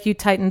it. Like you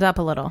tightened up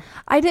a little.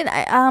 I did.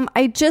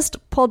 I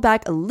just pulled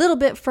back a little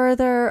bit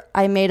further.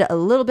 I made it a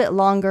little bit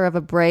longer of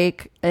a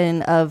break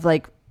of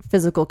like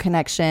physical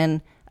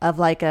connection. Of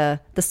like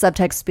the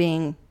subtext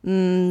being,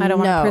 I don't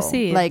want to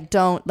proceed. Like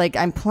don't, like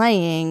I'm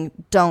playing,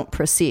 don't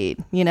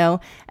proceed,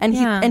 And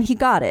he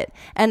got it,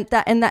 and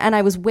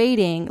I was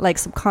waiting, like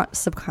I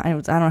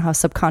don't know how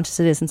subconscious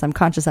it is since I'm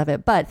conscious of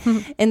it, but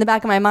in the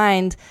back of my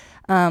mind,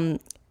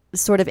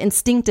 sort of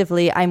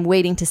instinctively, I'm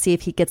waiting to see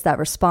if he gets that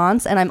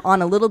response, and I'm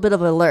on a little bit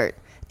of alert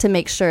to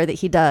make sure that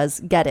he does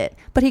get it.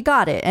 But he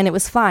got it, and it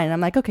was fine. And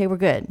I'm like, okay, we're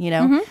good,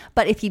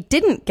 But if he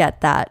didn't get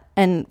that,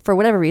 and for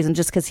whatever reason,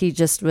 just because he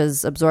just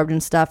was absorbed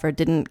in stuff or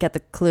didn't get the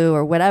clue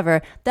or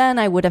whatever, then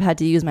I would have had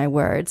to use my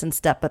words and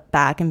step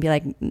back and be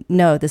like,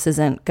 no, this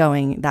isn't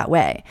going that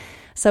way.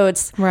 So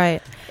it's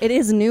right. It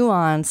is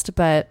nuanced,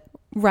 but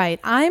right.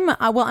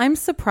 I'm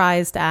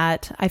surprised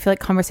at, I feel like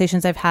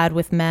conversations I've had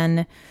with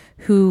men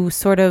who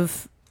sort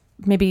of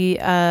maybe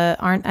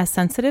aren't as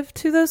sensitive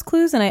to those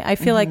clues, and I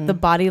feel like the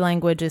body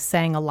language is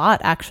saying a lot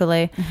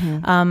actually,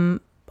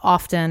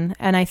 often.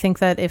 And I think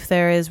that if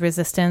there is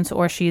resistance,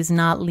 or she's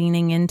not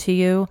leaning into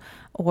you,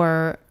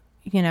 or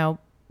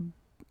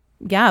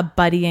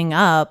buddying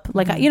up,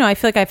 like I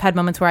feel like I've had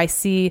moments where I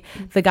see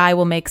the guy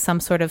will make some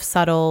sort of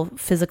subtle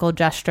physical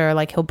gesture,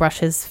 like he'll brush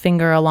his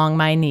finger along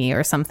my knee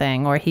or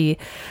something, or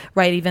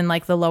even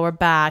like the lower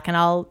back, and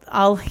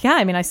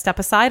I step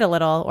aside a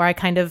little, or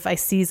I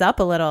seize up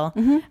a little.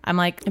 I'm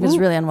like, it was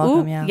really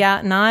unwelcome.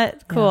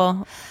 Not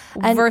cool.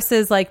 Yeah.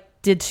 Versus like,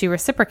 did she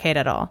reciprocate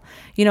at all?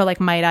 Like,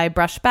 might I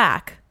brush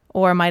back,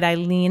 or might I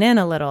lean in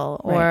a little,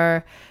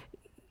 or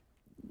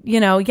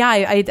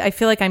I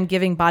feel like I'm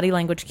giving body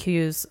language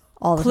clues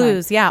all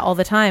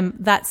the time.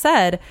 That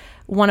said,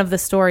 one of the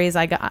stories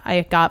I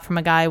got from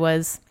a guy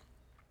was,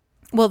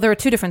 well, there were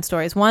two different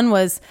stories. One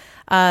was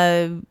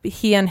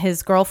he and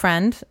his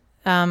girlfriend,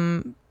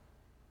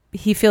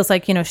 he feels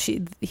like,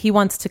 he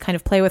wants to kind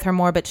of play with her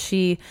more, but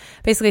she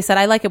basically said,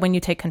 I like it when you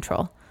take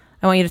control.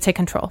 I want you to take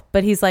control.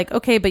 But he's like,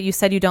 okay, but you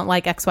said you don't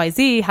like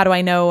XYZ. How do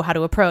I know how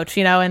to approach?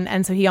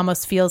 And so he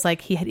almost feels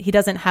like he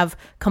doesn't have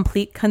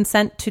complete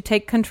consent to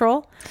take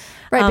control.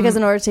 Right, because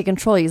in order to take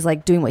control, he's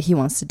like doing what he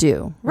wants to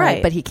do.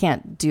 Right. But he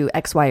can't do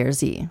X, Y, or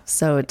Z.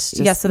 So it's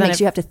just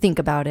makes you have to think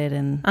about it.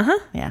 And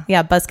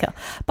yeah, buzzkill.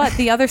 But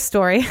the other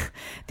story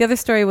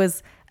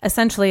was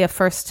essentially a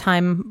first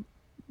time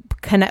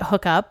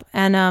hookup,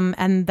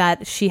 and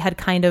that she had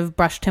kind of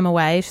brushed him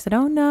away. She said,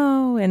 "Oh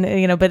no," and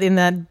but in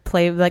that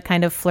play, like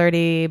kind of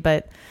flirty,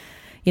 but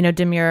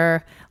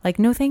demure, like,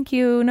 no, thank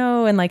you,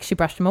 no, and like she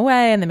brushed him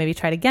away, and then maybe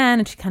tried again,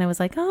 and she kind of was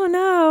like, "Oh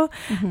no,"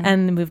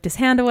 and moved his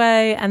hand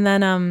away, and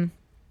then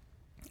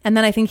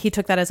I think he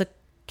took that as a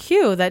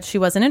cue that she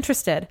wasn't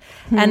interested.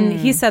 And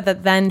he said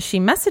that then she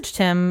messaged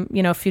him,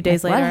 a few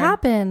days later. What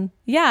happened?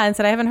 Yeah, and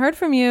said, I haven't heard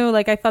from you.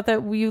 Like, I thought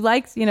that you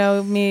liked,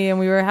 me, and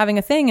we were having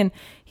a thing. And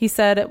he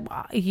said,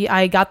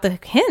 I got the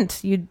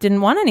hint. You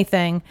didn't want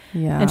anything.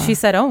 Yeah. And she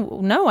said,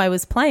 oh, no, I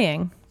was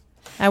playing.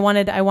 I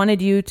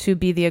wanted you to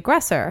be the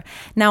aggressor.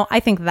 Now, I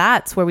think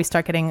that's where we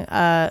start getting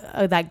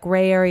that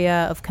gray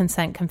area of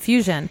consent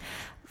confusion.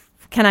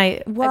 Can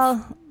I?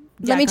 Well,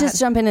 let me just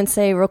jump in and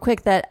say real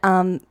quick that,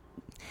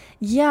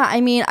 yeah,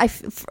 I mean,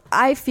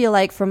 I feel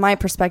like from my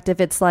perspective,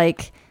 it's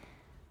like,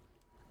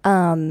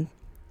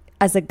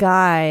 as a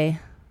guy,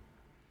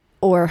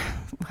 or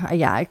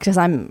yeah, because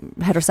I'm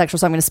heterosexual,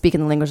 so I'm going to speak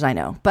in the language I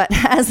know. But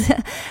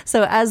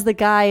as the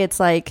guy, it's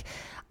like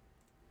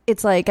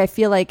I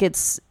feel like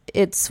it's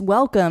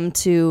welcome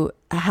to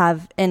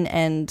have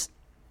and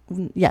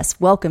yes,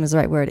 welcome is the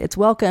right word. It's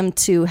welcome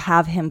to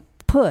have him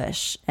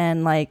push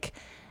and like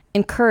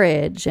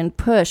encourage and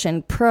push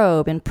and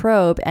probe,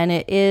 and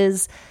it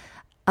is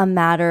a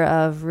matter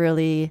of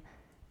really,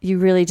 you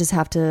really just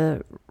have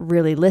to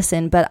really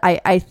listen. But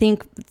I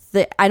think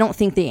that I don't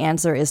think the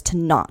answer is to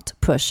not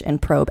push and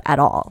probe at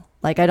all.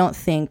 Like, I don't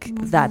think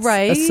that's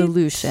a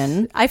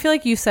solution. I feel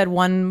like you said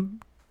one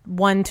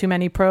too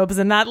many probes,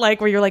 and that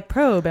like where you're like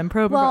probe and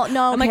probe. Well, and probe.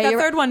 no, okay, I'm like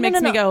that third one makes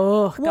me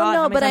go, oh god. Well,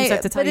 no, but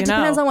it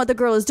depends on what the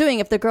girl is doing.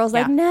 If the girl's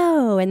like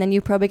no, and then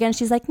you probe again,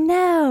 she's like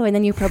no, and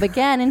then you probe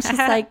again, and she's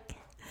like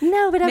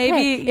no, but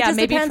okay.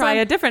 Maybe try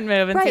a different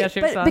move and see how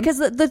she responds. Because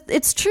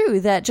it's true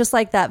that just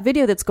like that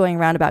video that's going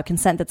around about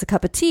consent, that's a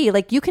cup of tea.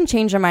 Like, you can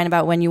change your mind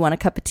about when you want a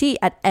cup of tea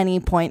at any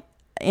point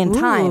in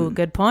time.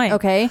 Good point.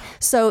 Okay,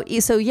 so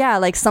yeah,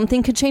 like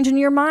something could change in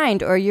your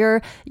mind, or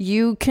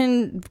you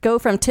can go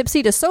from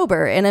tipsy to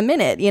sober in a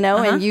minute,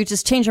 and you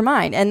just change your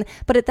mind.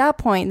 But at that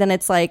point, then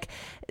it's like,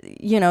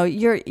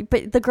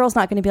 but the girl's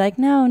not going to be like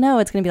no.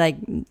 It's going to be like,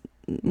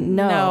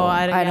 no,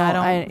 I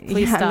don't.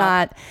 Please stop. I'm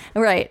not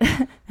right.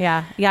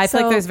 Yeah. I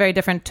feel like there's very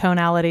different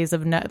tonalities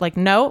of no, like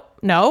no,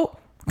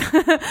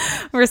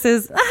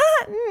 versus no,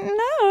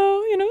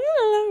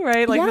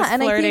 right? Like this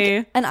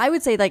flirty. And I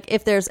would say, like,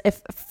 if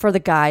for the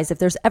guys, if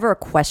there's ever a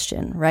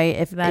question,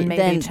 right? Then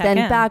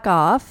back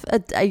off.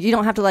 You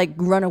don't have to like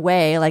run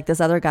away like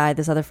this other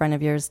friend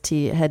of yours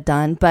T had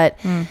done, but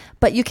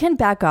you can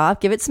back off,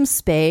 give it some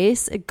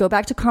space, go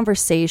back to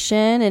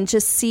conversation, and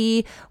just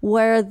see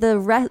where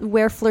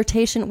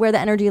flirtation, where the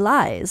energy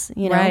lies.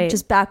 Right.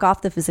 Just back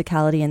off the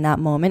physicality in that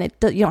moment.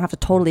 You don't have to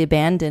totally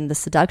abandon the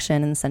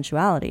seduction and the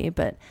sensuality,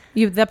 but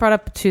that brought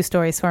up two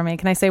stories for me.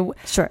 Can I say?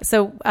 Sure.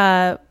 So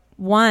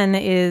one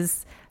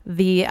is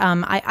the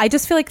I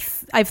just feel like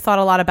I've thought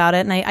a lot about it,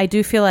 and I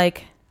do feel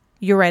like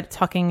you're right,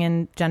 talking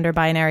in gender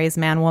binaries,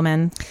 man,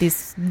 woman,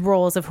 these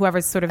roles of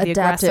whoever's sort of the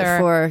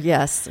aggressor,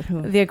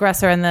 the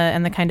aggressor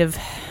and the kind of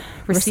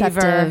receiver.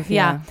 Receptive,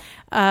 yeah.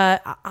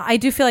 I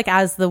do feel like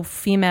as the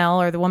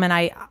female or the woman,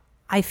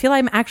 I feel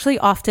I'm actually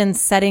often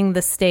setting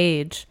the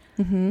stage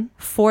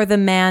for the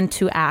man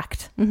to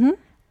act.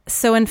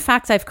 So in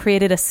fact, I've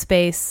created a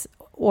space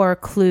or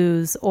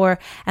clues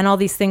and all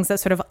these things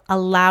that sort of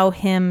allow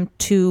him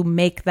to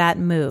make that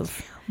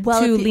move.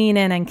 To lean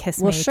in and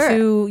kiss me, sure.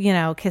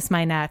 To, kiss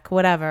my neck,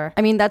 whatever.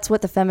 I mean, that's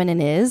what the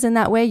feminine is in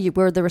that way.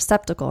 We're the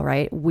receptacle,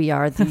 right? We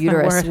are the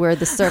uterus, we're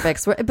the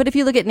cervix. But if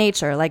you look at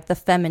nature, like the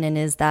feminine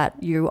is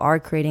that you are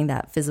creating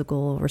that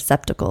physical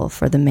receptacle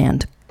for the man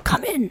to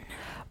come in.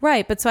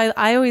 Right. But so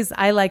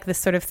I like this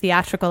sort of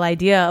theatrical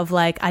idea of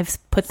like, I've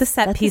put the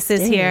set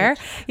pieces here.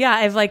 Yeah.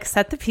 I've like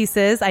set the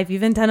pieces. I've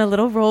even done a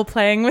little role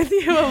playing with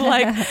you of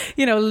like,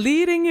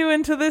 leading you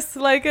into this,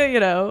 like,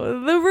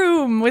 the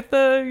room with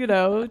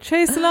the,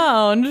 chaise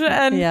lounge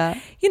and,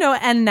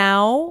 and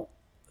now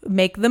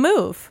make the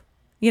move.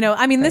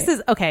 I mean, This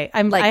is okay.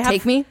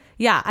 Take me.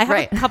 Yeah, I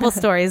have a couple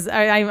stories.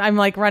 I'm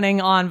like running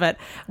on, but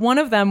one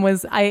of them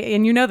was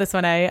and this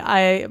one,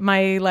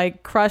 my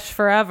like crush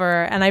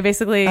forever, and I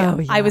basically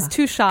I was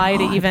too shy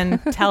to even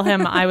tell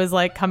him I was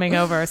like coming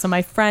over. So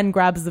my friend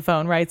grabs the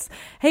phone, writes,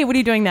 "Hey, what are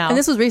you doing now?" And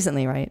this was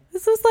recently, right?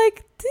 This was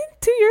like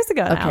 2 years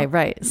ago. Okay,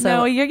 right.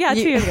 So 2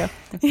 years ago.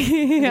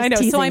 I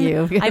know. So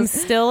I'm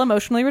still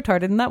emotionally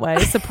retarded in that way.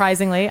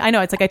 Surprisingly, I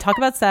know. It's like I talk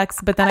about sex,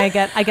 but then I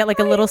get like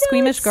a little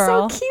squeamish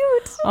girl. So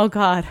cute. Oh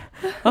God.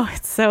 Oh,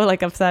 it's so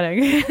like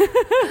upsetting.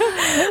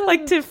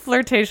 Like to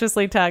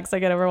flirtatiously text, I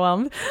get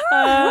overwhelmed.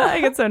 I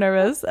get so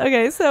nervous.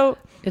 Okay, so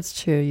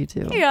it's true, you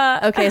do.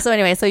 Yeah. Okay, so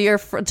anyway, so your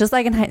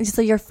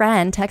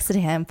friend texted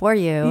him for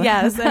you.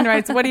 Yes, and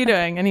writes, "What are you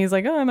doing?" And he's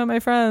like, "Oh, I'm at my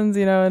friends,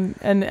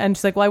 and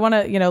she's like, "Well, I want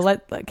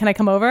to, can I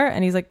come over?"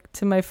 And he's like,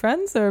 "To my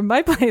friends or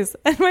my place?"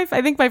 And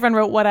I think my friend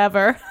wrote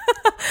whatever or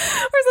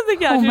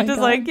something. Yeah, she's just God.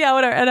 Like, yeah,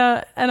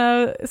 whatever.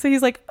 And so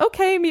he's like,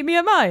 "Okay, meet me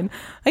at mine."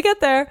 I get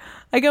there,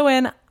 I go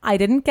in. I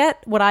didn't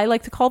get what I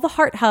like to call the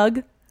heart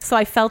hug. So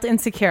I felt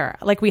insecure.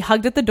 Like we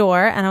hugged at the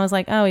door and I was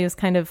like, oh, he was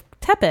kind of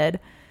tepid.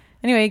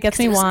 Anyway, he gets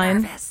me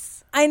wine.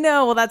 Nervous. I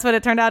know. Well, that's what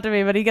it turned out to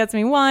be. But he gets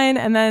me wine.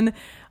 And then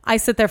I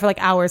sit there for like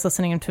hours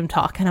listening to him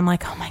talk. And I'm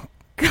like, oh my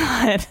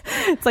God,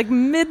 it's like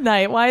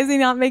midnight. Why is he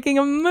not making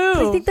a move?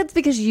 I think that's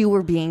because you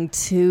were being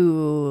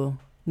too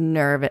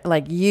nervous,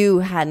 like you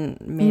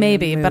hadn't made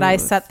maybe, a move. but I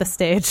set the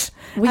stage.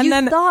 Well, and you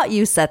then thought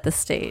you set the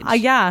stage.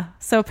 Yeah.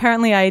 So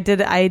apparently I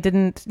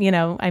didn't,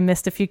 I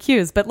missed a few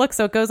cues. But look,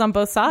 so it goes on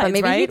both sides, but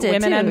maybe right? he did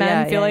Women too. and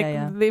men feel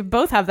they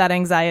both have that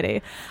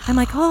anxiety. I'm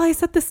like, oh, I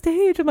set the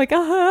stage. I'm like,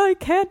 I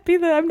can't be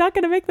I'm not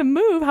going to make the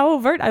move. How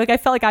overt. I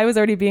felt like I was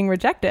already being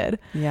rejected.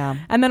 Yeah.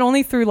 And then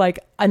only through like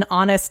an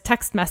honest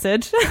text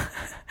message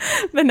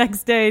the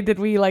next day did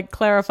we like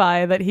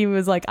clarify that he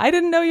was like, I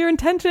didn't know your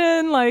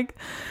intention. Like,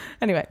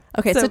 anyway.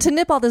 Okay, so to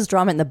nip all this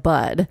drama in the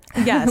bud,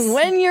 yes,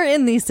 when you're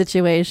in these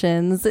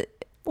situations,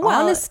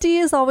 honesty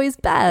is always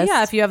best.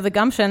 Yeah, if you have the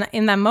gumption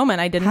in that moment,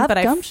 I didn't, but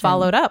I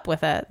followed up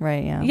with it.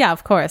 Right, yeah. Yeah,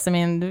 of course. I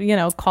mean,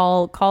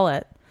 call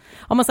it.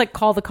 Almost like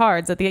call the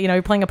cards at the,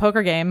 you're playing a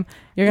poker game.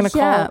 You're going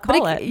to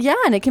call it. Yeah,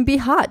 and it can be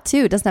hot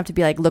too. It doesn't have to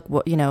be like, look,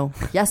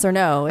 yes or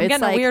no. I'm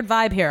getting a weird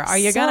vibe here. Are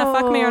you going to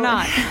fuck me or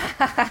not?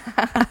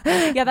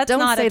 Yeah, that's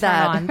not a turn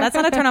on. That's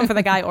not a turn on for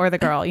the guy or the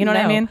girl. You know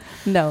what I mean?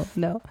 No.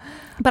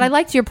 But I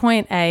liked your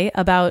point,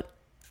 about,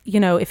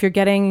 if you're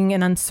getting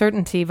an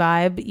uncertainty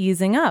vibe,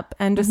 easing up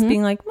and just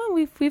being like, well,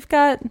 we've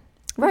got...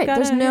 Right,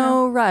 there's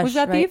no rush. We've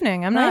got the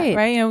evening. I'm not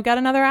right. We've got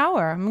another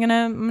hour. I'm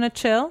gonna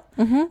chill.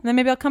 And then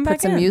maybe I'll come back.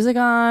 Put some music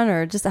on,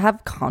 or just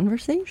have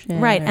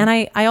conversation. Right, and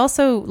I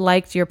also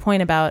liked your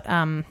point about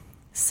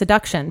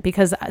seduction,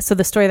 because so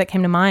the story that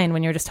came to mind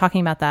when you were just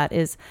talking about that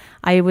is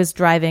I was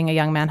driving a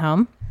young man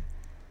home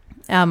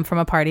from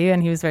a party,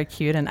 and he was very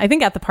cute. And I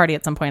think at the party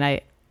at some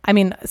point I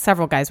mean,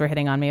 several guys were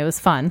hitting on me. It was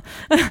fun.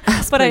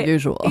 That's pretty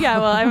usual. Yeah,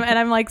 well,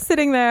 I'm like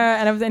sitting there,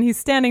 and he's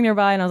standing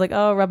nearby, and I was like,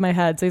 oh, rub my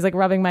head. So he's like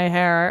rubbing my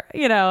hair,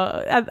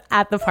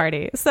 at the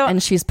party. So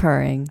and she's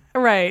purring.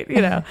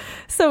 Right,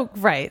 So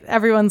right,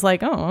 everyone's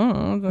like,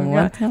 oh,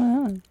 what's going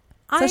on?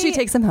 So she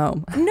takes him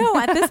home. No,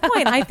 at this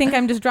point, I think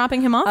I'm just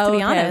dropping him off, to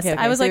be honest. Okay.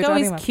 I was like, oh,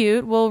 he's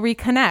cute. We'll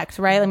reconnect,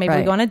 right? Like maybe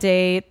we go on a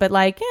date, but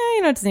like,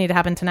 yeah, it doesn't need to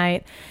happen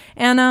tonight.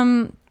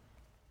 And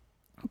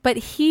but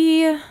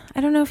I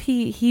don't know if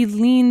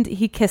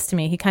he kissed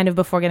me. He kind of,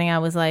 before getting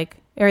out, was like,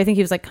 or I think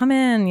he was like, come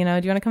in, do you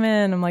want to come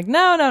in? I'm like,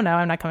 no,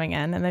 I'm not coming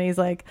in. And then he's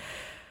like,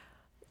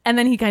 and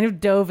then he kind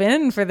of dove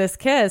in for this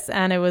kiss,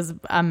 and it was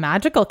a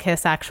magical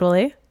kiss,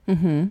 actually.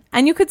 Mm-hmm.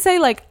 And you could say,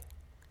 like,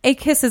 a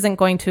kiss isn't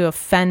going to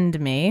offend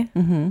me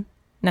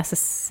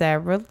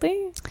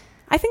necessarily.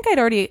 I think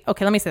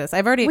let me say this.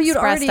 I've already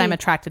expressed I'm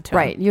attracted to him.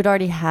 Right. You'd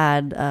already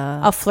had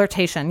a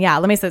flirtation. Yeah.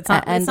 Let me say it's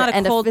not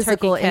a cold a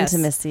physical turkey kiss.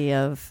 Intimacy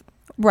of...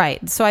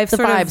 Right. So the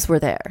vibes were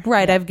there.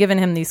 Right. Yeah. I've given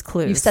him these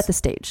clues. You set the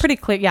stage. Pretty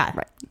clear. Yeah.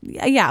 Right.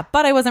 Yeah.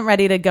 But I wasn't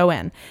ready to go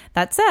in.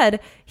 That said,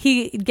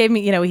 he gave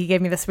me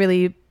this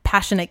really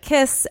passionate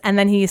kiss. And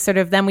then we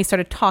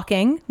started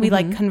talking. We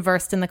like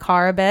conversed in the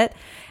car a bit.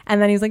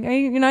 And then he's like,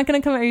 you're not going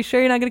to come? Are you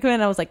sure you're not going to come in?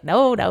 And I was like,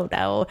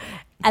 no.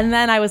 And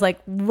then I was like,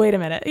 wait a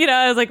minute.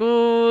 I was like,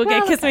 ooh,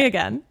 okay, kiss me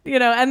again.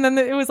 And then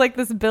it was like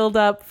this build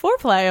up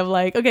foreplay of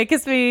like, okay,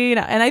 kiss me.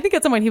 And I think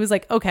at some point he was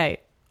like, okay,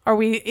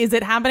 is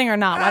it happening or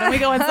not? Why don't we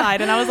go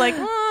inside? And I was like,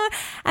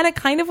 and it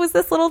kind of was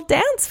this little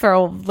dance for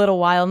a little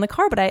while in the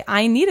car, but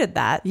I needed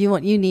that. You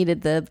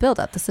needed the build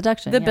up, the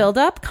seduction. The build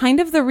up, kind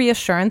of the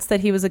reassurance that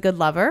he was a good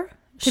lover.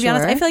 To be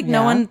honest, I feel like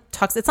no one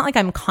talks. It's not like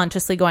I'm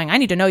consciously going, I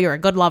need to know you're a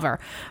good lover.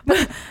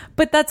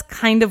 But that's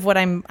kind of what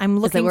I'm looking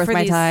for. Is it worth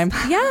my time?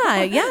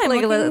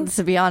 Yeah.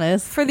 To be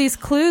honest. For these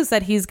clues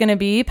that he's going to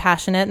be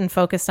passionate and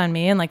focused on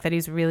me, and like that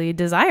he's really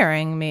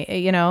desiring me,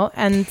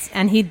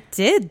 and he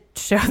did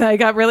show that. It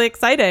got really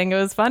exciting. It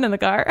was fun in the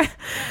car.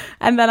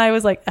 And then I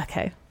was like,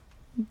 okay,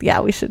 yeah,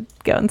 we should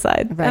go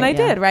inside. Right, and I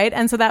did, right?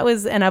 And so that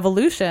was an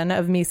evolution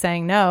of me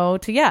saying no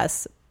to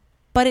yes.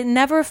 But it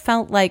never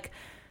felt like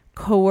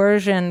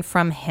coercion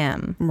from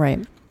him.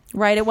 Right.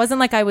 It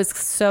wasn't like I was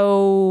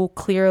so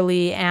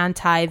clearly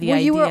anti the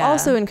idea. You were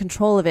also in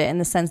control of it in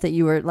the sense that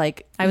you were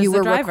like... I was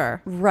the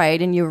driver.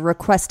 Right. And you were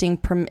requesting...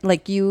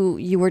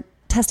 you were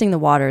testing the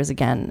waters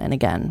again and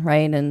again,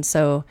 right? And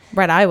so...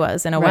 Right, I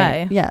was, in a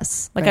way.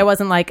 Yes. I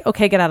wasn't like,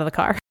 okay, get out of the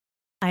car.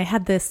 I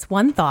had this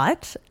one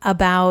thought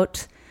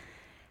about...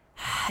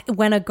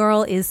 when a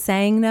girl is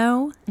saying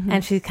no,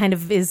 and she kind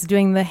of is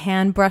doing the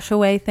hand brush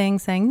away thing,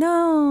 saying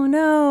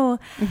no,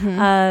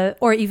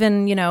 or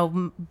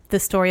even the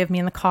story of me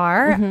in the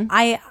car,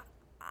 I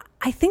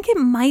think it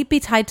might be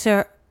tied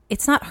to,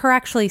 it's not her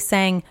actually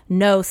saying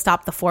no,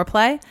 stop the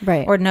foreplay,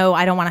 right, or no,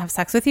 I don't want to have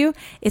sex with you.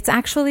 It's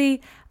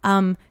actually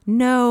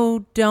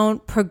no,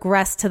 don't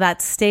progress to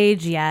that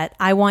stage yet.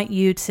 I want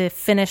you to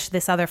finish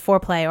this other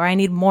foreplay, or I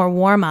need more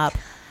warm up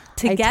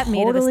to get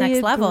me to this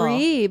next level.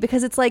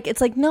 Because it's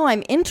like no,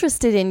 I'm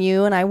interested in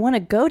you and I want to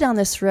go down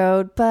this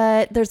road,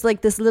 but there's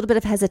like this little bit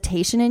of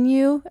hesitation in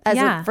you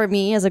for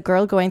me as a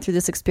girl going through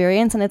this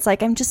experience, and it's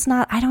like I'm just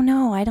not, I don't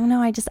know, and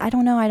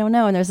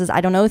there's this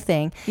I don't know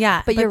thing.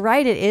 But you're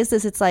right, it is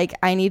this, it's like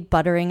I need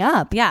buttering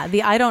up.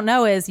 The I don't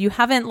know is you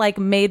haven't like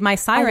made my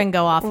siren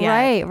go off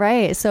yet.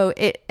 Right. So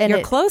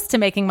you're close to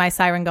making my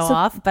siren go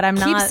off, but I'm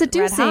not. Keep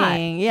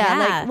seducing.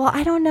 Like, well,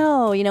 I don't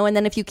know, and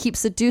then if you keep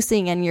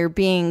seducing and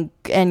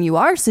you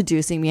are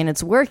seducing me and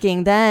it's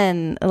working,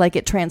 then like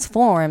it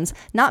transforms,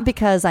 not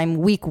because I'm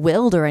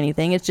weak-willed or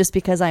anything. It's just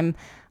because I'm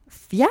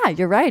yeah,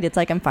 you're right. It's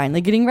like, I'm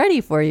finally getting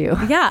ready for you.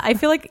 Yeah, I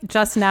feel like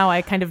just now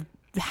I kind of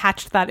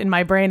hatched that in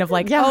my brain of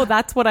like, oh,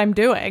 that's what I'm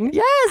doing.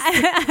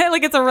 Yes.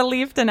 Like it's a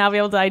relief to now be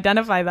able to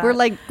identify that. We're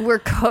like, we're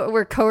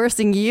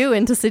coercing you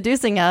into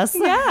seducing us.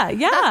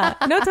 Yeah.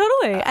 No,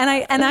 totally.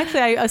 And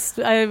actually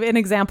an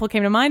example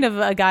came to mind of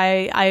a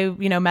guy I,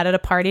 met at a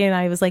party, and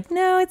I was like,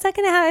 no, it's not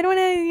going to happen. I don't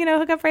want to,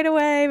 hook up right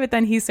away. But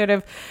then he sort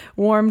of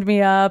warmed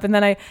me up. And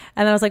then I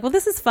was like, well,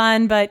 this is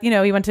fun. But,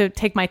 he went to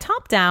take my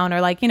top down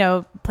or like,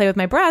 play with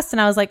my breast. And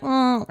I was like,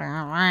 like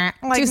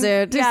too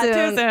soon. Too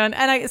soon.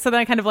 And so then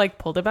I kind of like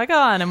pulled it back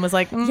on and was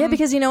like, yeah,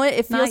 because you know what,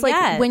 it feels like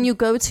yet. When you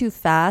go too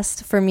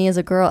fast, for me as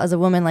a girl, as a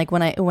woman, like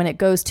when it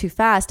goes too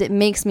fast, it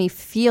makes me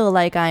feel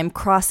like I'm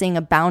crossing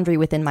a boundary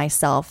within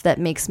myself that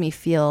makes me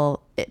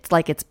feel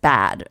it's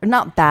bad, or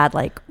not bad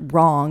like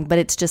wrong, but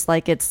it's just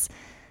like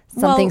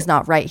something's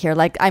not right here,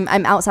 like I'm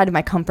outside of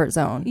my comfort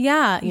zone.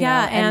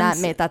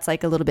 And that's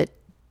like a little bit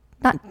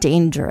not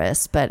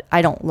dangerous, but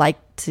I don't like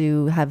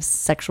to have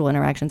sexual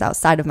interactions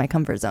outside of my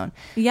comfort zone.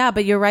 Yeah,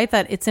 but you're right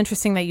that it's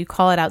interesting that you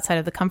call it outside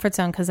of the comfort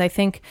zone, because I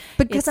think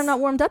because I'm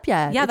not warmed up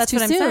yet. Yeah, that's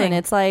what I'm saying.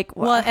 It's like,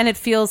 well, and it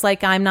feels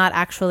like I'm not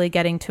actually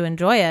getting to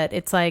enjoy it.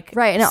 It's like,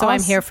 right, and so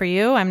I'm here for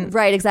you. I'm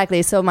right,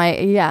 exactly. So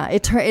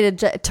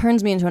it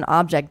turns me into an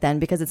object then,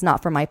 because it's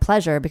not for my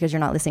pleasure, because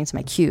you're not listening to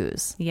my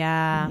cues.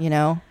 Yeah,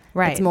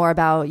 right. It's more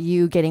about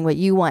you getting what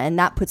you want, and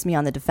that puts me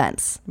on the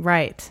defense.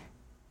 Right.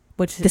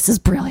 This is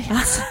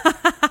brilliant.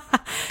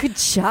 Good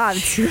job,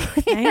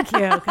 Thank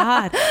you.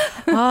 God.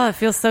 Oh, it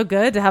feels so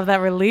good to have that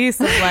release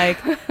of like,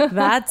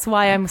 that's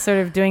why I'm sort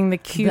of doing the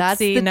cutesy that's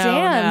the no.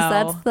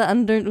 That's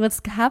the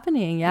what's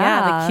happening.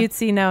 Yeah. The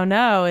cutesy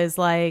no is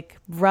like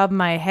rub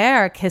my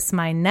hair, kiss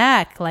my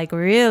neck, like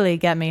really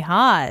get me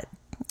hot.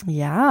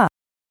 Yeah.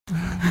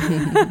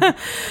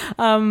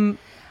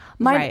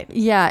 Right.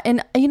 Yeah.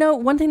 And,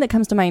 one thing that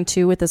comes to mind,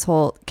 too, with this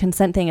whole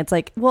consent thing, it's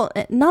like, well,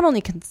 not only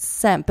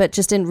consent, but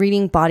just in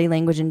reading body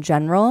language in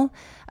general,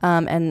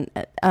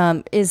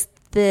 is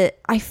that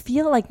I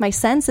feel like my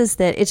sense is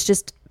that it's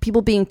just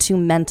people being too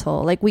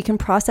mental. Like, we can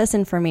process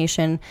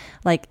information,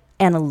 like,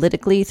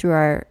 analytically through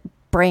our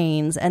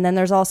brains. And then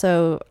there's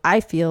also, I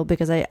feel,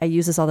 because I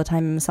use this all the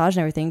time in massage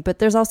and everything, but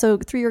there's also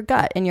through your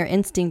gut and your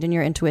instinct and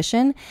your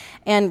intuition.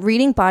 And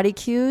reading body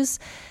cues,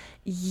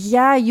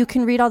 yeah, you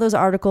can read all those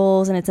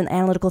articles and it's an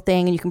analytical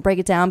thing and you can break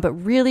it down, but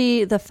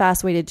really the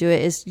fast way to do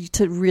it is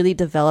to really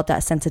develop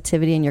that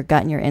sensitivity in your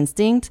gut and your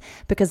instinct,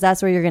 because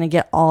that's where you're going to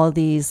get all of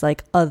these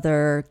like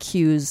other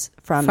cues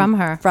from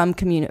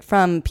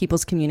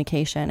people's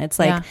communication. It's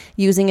like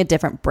using a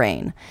different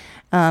brain.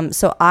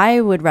 So I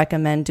would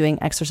recommend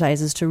doing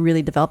exercises to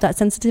really develop that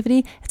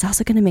sensitivity. It's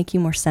also going to make you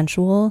more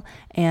sensual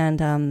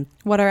and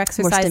what are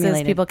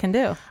exercises people can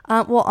do?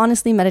 Well,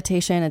 honestly,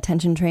 meditation,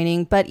 attention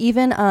training, but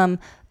even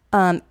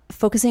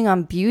focusing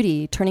on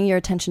beauty, turning your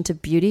attention to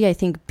beauty. I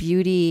think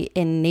beauty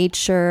in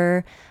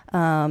nature,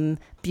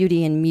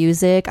 beauty in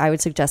music. I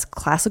would suggest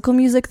classical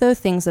music, though,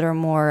 things that are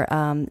more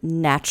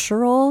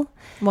natural.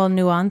 Well,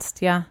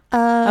 nuanced, yeah.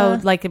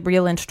 Like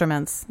real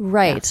instruments.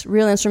 Right. Yeah.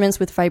 Real instruments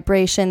with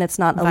vibration that's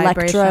not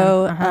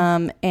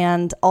electro.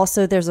 And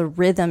also there's a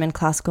rhythm in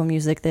classical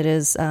music that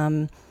is,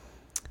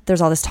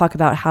 there's all this talk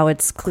about how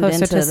it's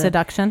closer to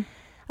seduction.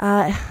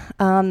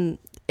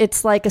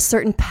 It's like a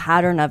certain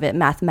pattern of it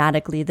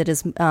mathematically that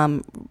is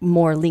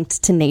more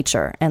linked to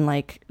nature, and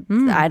like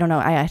I don't know.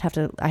 I have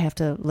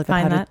to look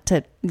up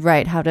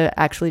how to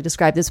actually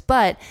describe this.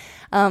 But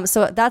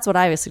so that's what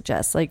I would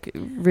suggest. Like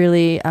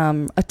really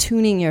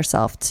attuning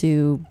yourself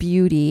to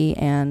beauty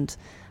and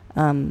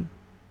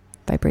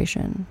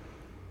vibration.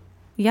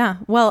 Yeah.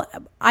 Well,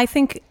 I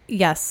think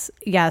yes,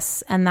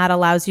 and that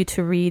allows you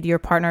to read your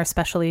partner,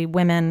 especially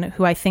women,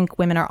 who I think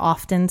women are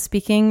often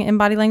speaking in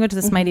body language.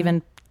 This might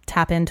even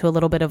tap into a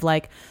little bit of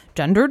like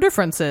gender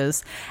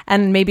differences,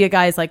 and maybe a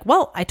guy's like,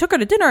 well, I took her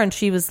to dinner and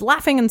she was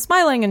laughing and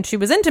smiling and she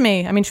was into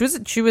me. I mean,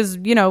 she was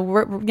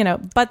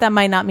but that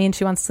might not mean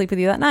she wants to sleep with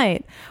you that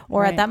night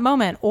or at that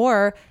moment,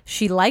 or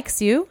she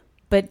likes you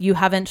but you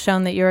haven't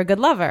shown that you're a good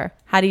lover.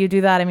 How do you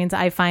do that? I mean,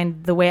 I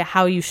find the way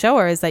how you show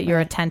her is that you're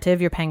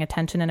attentive, you're paying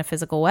attention in a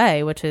physical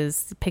way, which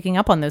is picking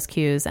up on those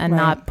cues and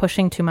not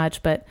pushing too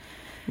much, but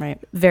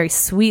very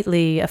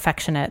sweetly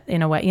affectionate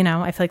in a way.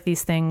 I feel like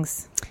these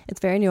things, it's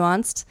very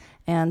nuanced,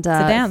 and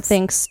dance.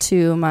 Thanks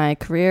to my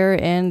career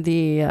in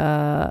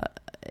the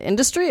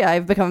industry,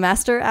 I've become a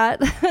master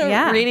at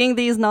reading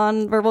these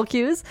nonverbal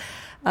cues.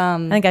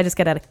 I think I just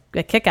get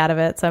a kick out of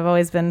it, so I've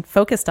always been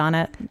focused on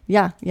it.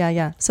 Yeah.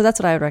 So that's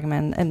what I would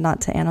recommend, and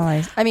not to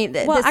analyze. I mean,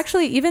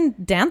 actually, even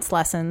dance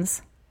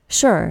lessons.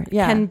 Sure,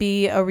 yeah. Can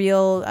be a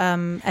real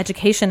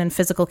education in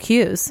physical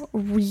cues.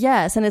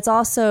 Yes, and it's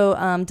also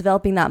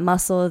developing that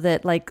muscle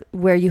that, like,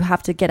 where you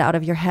have to get out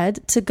of your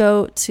head to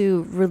go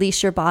to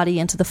release your body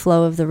into the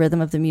flow of the rhythm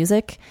of the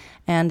music,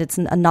 and it's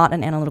not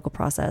an analytical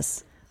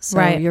process.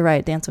 So you're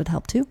right, dance would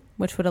help too.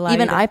 Which would allow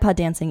even you iPod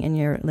dancing in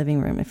your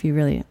living room if you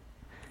really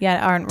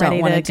aren't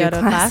ready to go to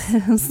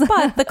class.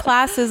 But the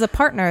class is a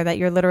partner that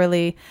you're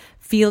literally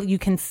you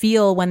can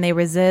feel when they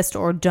resist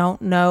or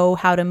don't know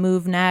how to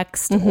move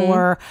next,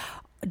 or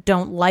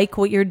don't like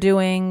what you're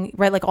doing,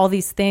 right? Like all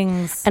these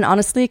things. And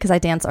honestly, because I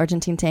dance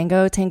Argentine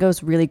tango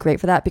is really great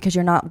for that because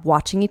you're not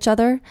watching each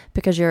other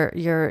because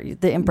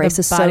the embrace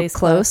is so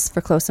close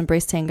for close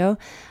embrace tango.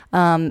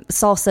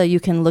 Salsa, you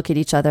can look at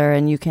each other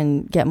and you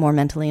can get more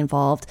mentally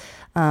involved.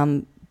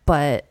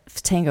 But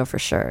tango for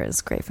sure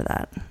is great for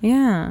that.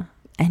 Yeah.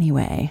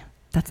 Anyway,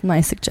 that's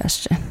my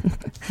suggestion.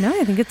 No,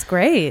 I think it's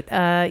great.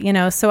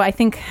 So I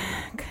think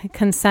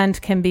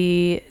consent can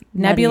be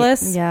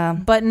nebulous,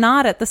 but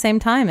not at the same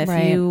time if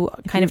you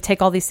kind of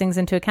take all these things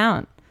into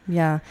account.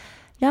 Yeah.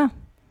 Yeah.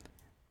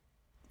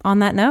 On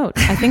that note,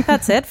 I think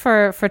that's it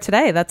for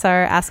today. That's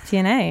our Ask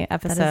TNA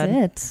episode. That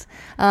is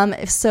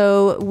it.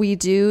 So we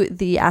do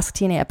the Ask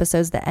TNA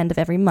episodes the end of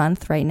every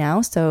month right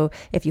now. So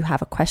if you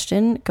have a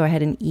question, go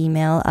ahead and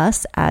email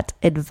us at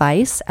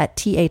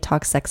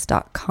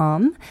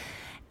advice@tatalksex.com.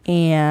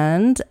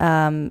 And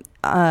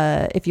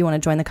if you want to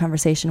join the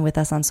conversation with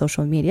us on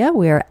social media,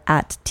 we're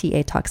at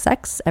TA Talk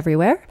Sex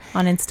everywhere.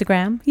 On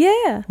Instagram.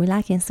 Yeah. We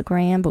like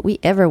Instagram, but we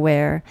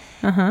everywhere.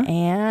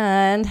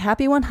 And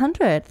happy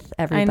 100th,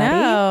 everybody. I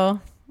know.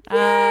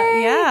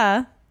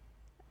 Yeah.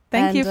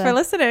 Thank you for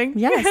listening.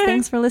 Yes,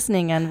 thanks for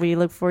listening. And we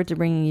look forward to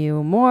bringing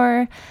you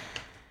more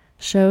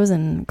shows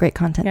and great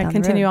content down the road.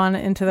 Continue on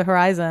into the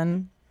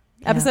horizon.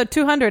 Episode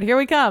 200, here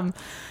we come.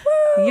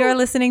 Woo! You're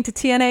listening to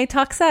TNA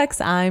Talk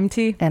Sex. I'm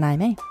T. And I'm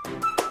A.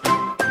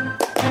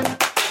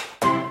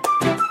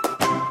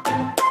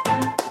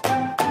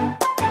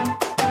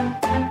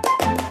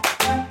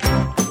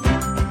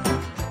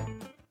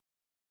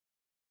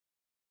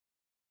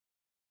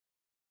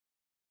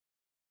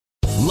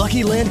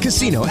 Lucky Land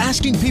Casino,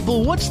 asking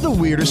people, what's the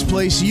weirdest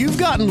place you've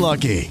gotten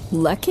lucky?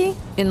 Lucky?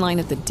 In line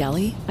at the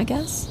deli, I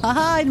guess?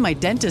 Aha, in my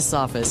dentist's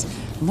office.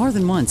 More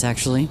than once,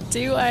 actually.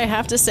 Do I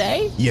have to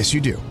say? Yes,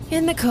 you do.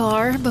 In the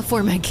car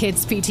before my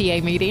kids'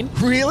 PTA meeting.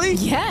 Really?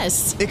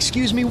 Yes.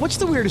 Excuse me, what's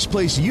the weirdest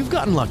place you've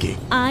gotten lucky?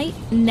 I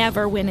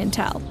never win and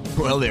tell.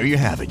 Well, there you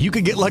have it. You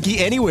can get lucky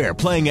anywhere,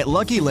 playing at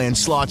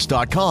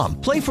LuckyLandSlots.com.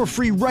 Play for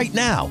free right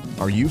now.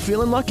 Are you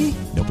feeling lucky?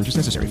 No purchase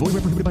necessary. Void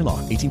where prohibited by law.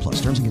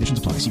 18+. Terms and conditions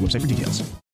apply. See website for details.